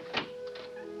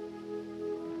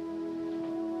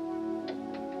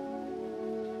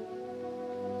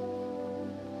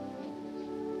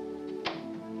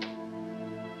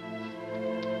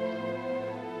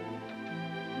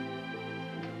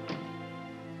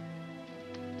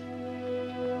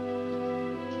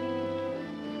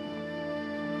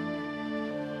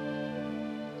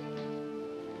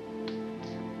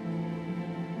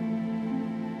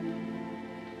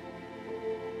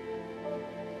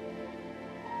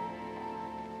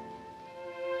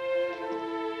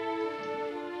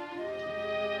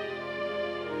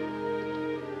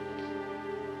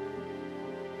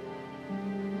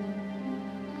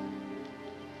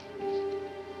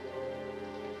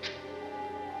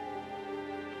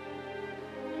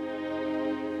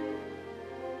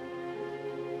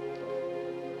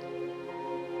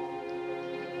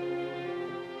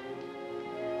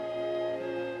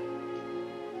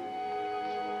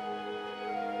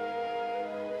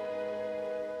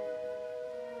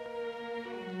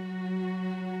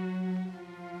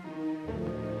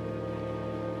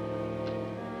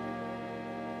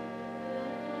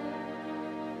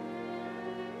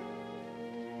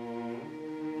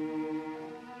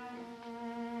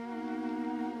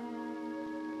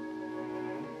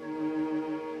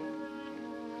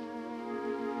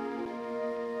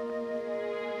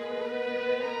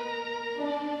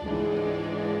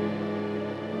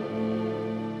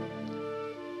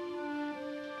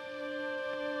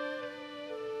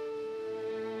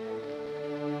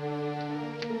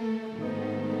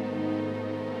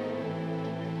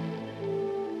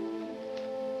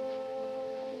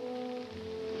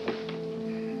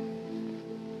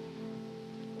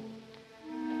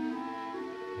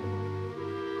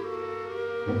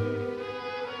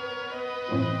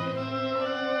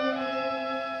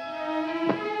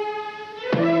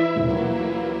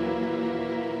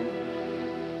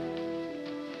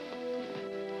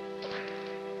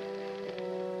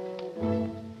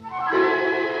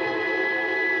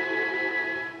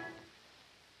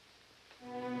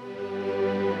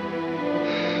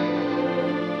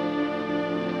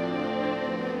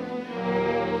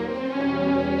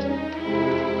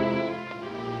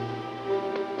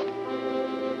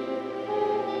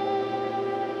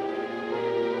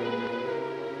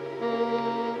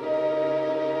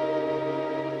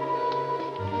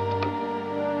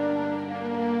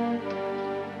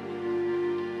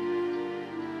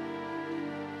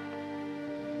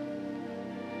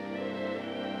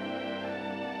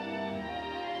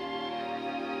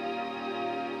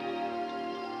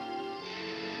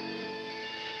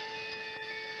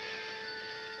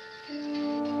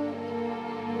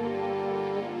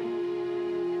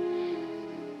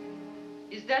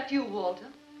 Is that you, Walter?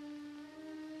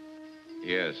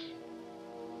 Yes.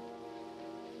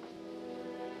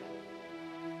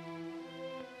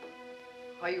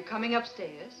 Are you coming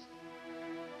upstairs?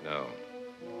 No.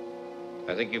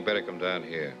 I think you better come down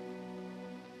here.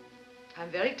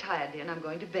 I'm very tired, dear, and I'm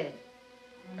going to bed.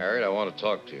 Harriet, I want to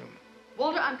talk to you.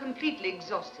 Walter, I'm completely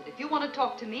exhausted. If you want to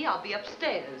talk to me, I'll be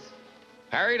upstairs.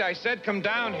 Harriet, I said come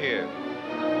down here.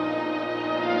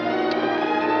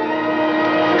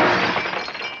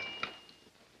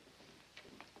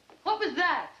 What was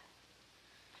that?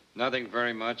 Nothing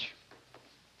very much.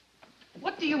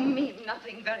 What do you mean,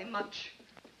 nothing very much?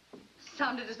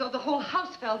 Sounded as though the whole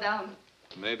house fell down.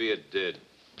 Maybe it did.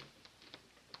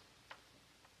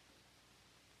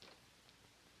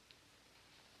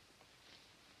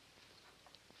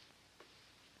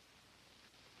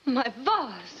 My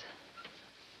vase.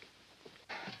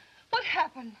 What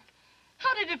happened?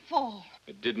 How did it fall?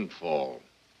 It didn't fall.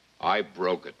 I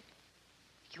broke it.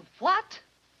 You what?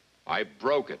 I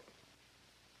broke it.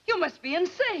 You must be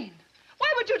insane.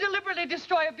 Why would you deliberately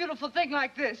destroy a beautiful thing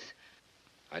like this?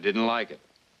 I didn't like it.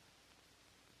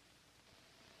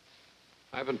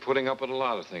 I've been putting up with a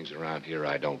lot of things around here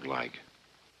I don't like.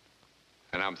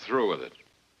 And I'm through with it.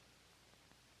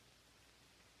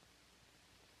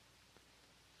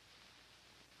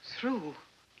 Through?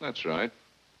 That's right.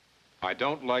 I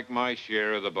don't like my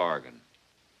share of the bargain.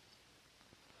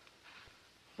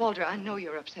 Walter, I know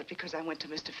you're upset because I went to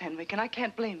Mr. Fenwick, and I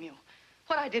can't blame you.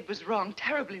 What I did was wrong,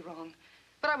 terribly wrong.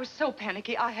 But I was so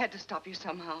panicky, I had to stop you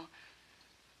somehow.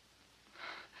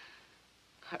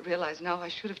 I realize now I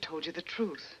should have told you the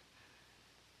truth.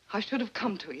 I should have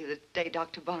come to you the day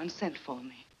Dr. Barnes sent for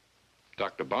me.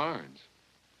 Dr. Barnes?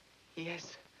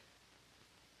 Yes.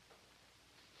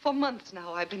 For months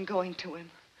now, I've been going to him.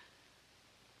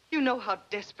 You know how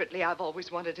desperately I've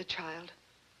always wanted a child.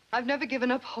 I've never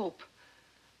given up hope.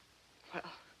 Well,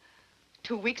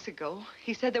 2 weeks ago,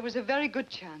 he said there was a very good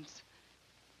chance.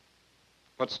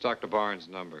 What's Dr. Barnes'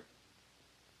 number?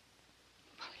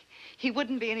 He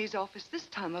wouldn't be in his office this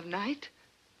time of night.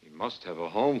 He must have a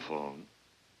home phone.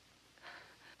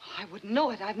 I wouldn't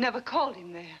know it. I've never called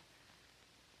him there.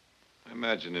 I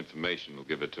imagine information will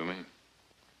give it to me.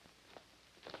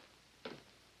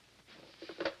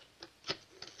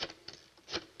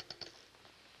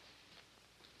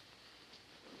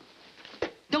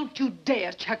 Don't you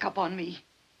dare check up on me.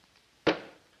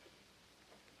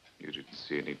 You didn't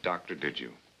see any doctor, did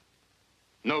you?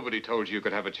 Nobody told you you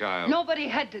could have a child. Nobody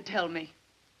had to tell me.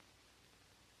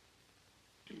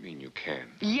 You mean you can?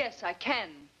 Yes, I can.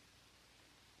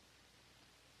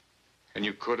 And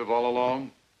you could have all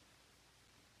along?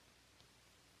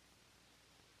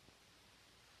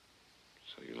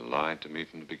 So you lied to me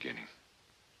from the beginning.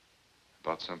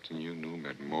 About something you knew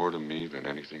meant more to me than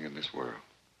anything in this world.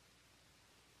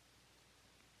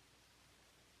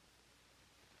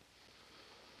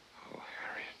 Oh,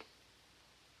 Harriet.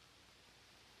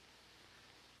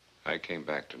 I came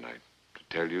back tonight to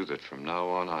tell you that from now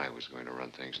on I was going to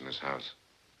run things in this house.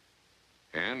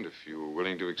 And if you were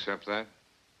willing to accept that,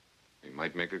 we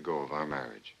might make a go of our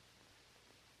marriage.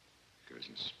 Because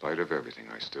in spite of everything,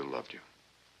 I still loved you.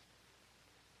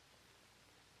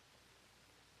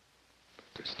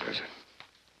 But this does it.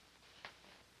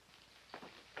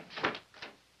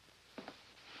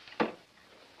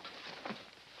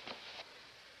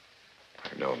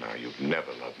 I know now you've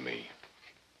never loved me.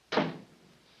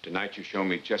 Tonight you show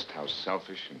me just how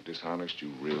selfish and dishonest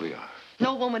you really are.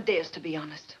 No woman dares to be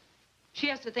honest. She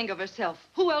has to think of herself.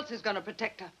 Who else is going to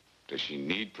protect her? Does she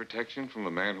need protection from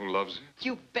a man who loves her?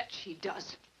 You bet she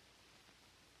does.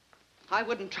 I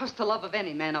wouldn't trust the love of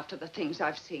any man after the things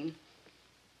I've seen.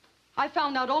 I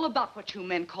found out all about what you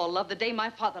men call love the day my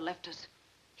father left us.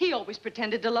 He always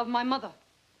pretended to love my mother,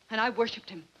 and I worshipped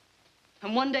him.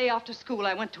 And one day after school,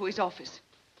 I went to his office.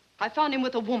 I found him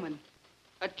with a woman,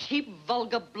 a cheap,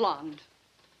 vulgar blonde.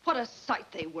 What a sight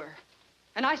they were.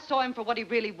 And I saw him for what he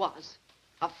really was,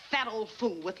 a fat old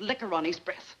fool with liquor on his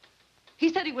breath. He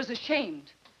said he was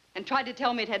ashamed and tried to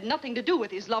tell me it had nothing to do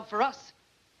with his love for us.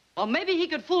 Well, maybe he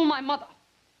could fool my mother,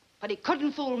 but he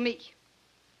couldn't fool me.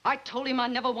 I told him I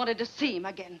never wanted to see him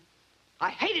again.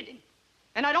 I hated him,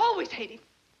 and I'd always hate him.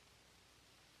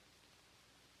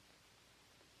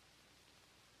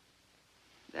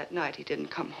 That night, he didn't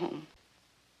come home.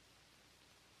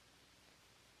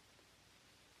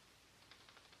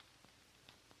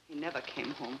 He never came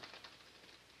home.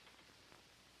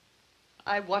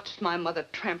 I watched my mother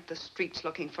tramp the streets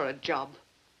looking for a job.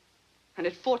 And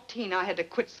at 14, I had to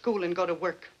quit school and go to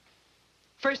work.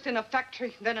 First in a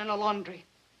factory, then in a laundry.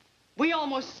 We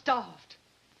almost starved.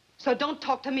 So don't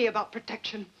talk to me about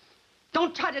protection.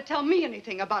 Don't try to tell me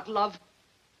anything about love.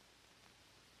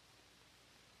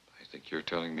 I think you're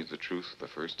telling me the truth the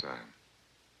first time.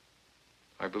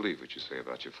 I believe what you say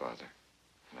about your father,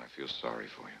 and I feel sorry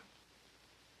for you.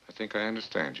 I think I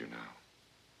understand you now.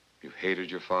 You hated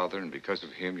your father, and because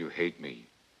of him, you hate me.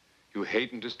 You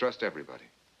hate and distrust everybody.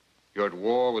 You're at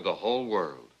war with the whole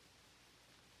world.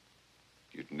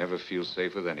 You'd never feel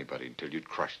safe with anybody until you'd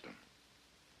crushed them.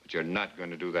 But you're not going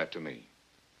to do that to me.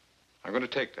 I'm going to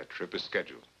take that trip as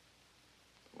scheduled.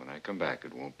 But when I come back,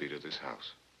 it won't be to this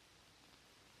house.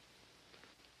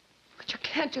 But you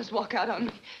can't just walk out on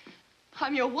me.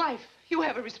 I'm your wife. You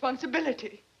have a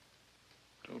responsibility.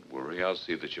 Don't worry, I'll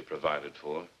see that you're provided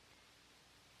for.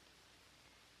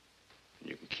 And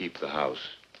you can keep the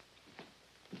house.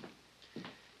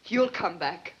 You'll come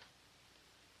back.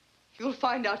 You'll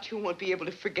find out you won't be able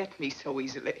to forget me so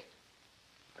easily.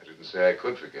 I didn't say I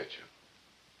could forget you.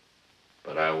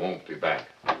 But I won't be back.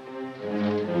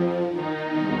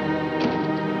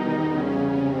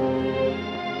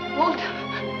 Walter.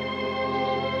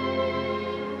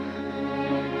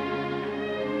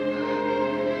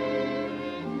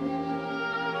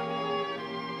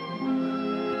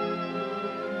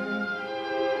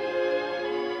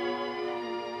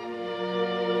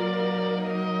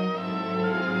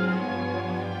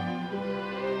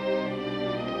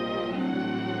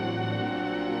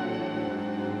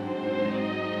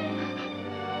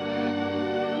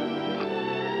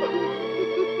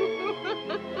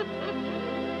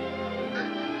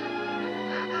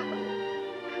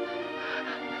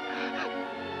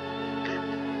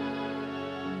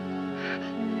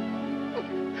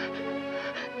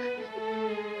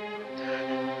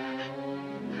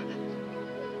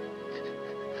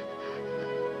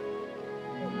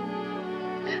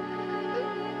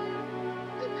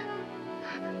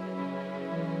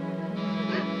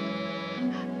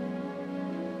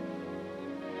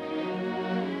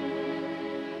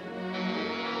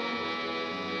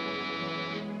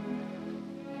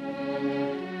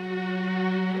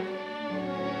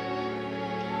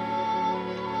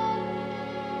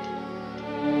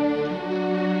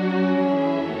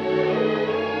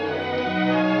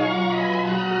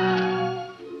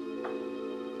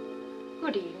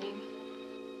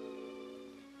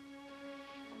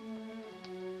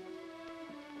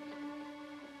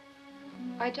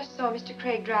 just saw Mr.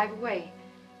 Craig drive away.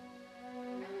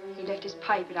 He left his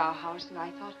pipe at our house, and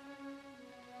I thought...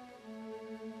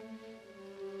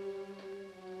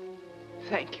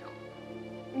 Thank you.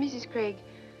 Mrs. Craig,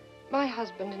 my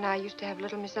husband and I used to have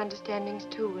little misunderstandings,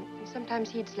 too, and sometimes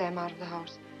he'd slam out of the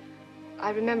house.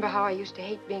 I remember how I used to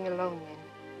hate being alone then.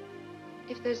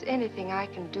 If there's anything I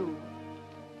can do...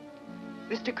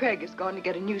 Mr. Craig has gone to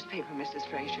get a newspaper, Mrs.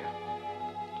 Fraser.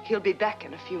 He'll be back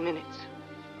in a few minutes.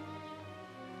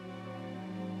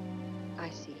 I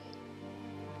see.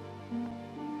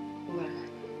 Well,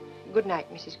 good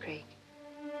night, Mrs. Craig.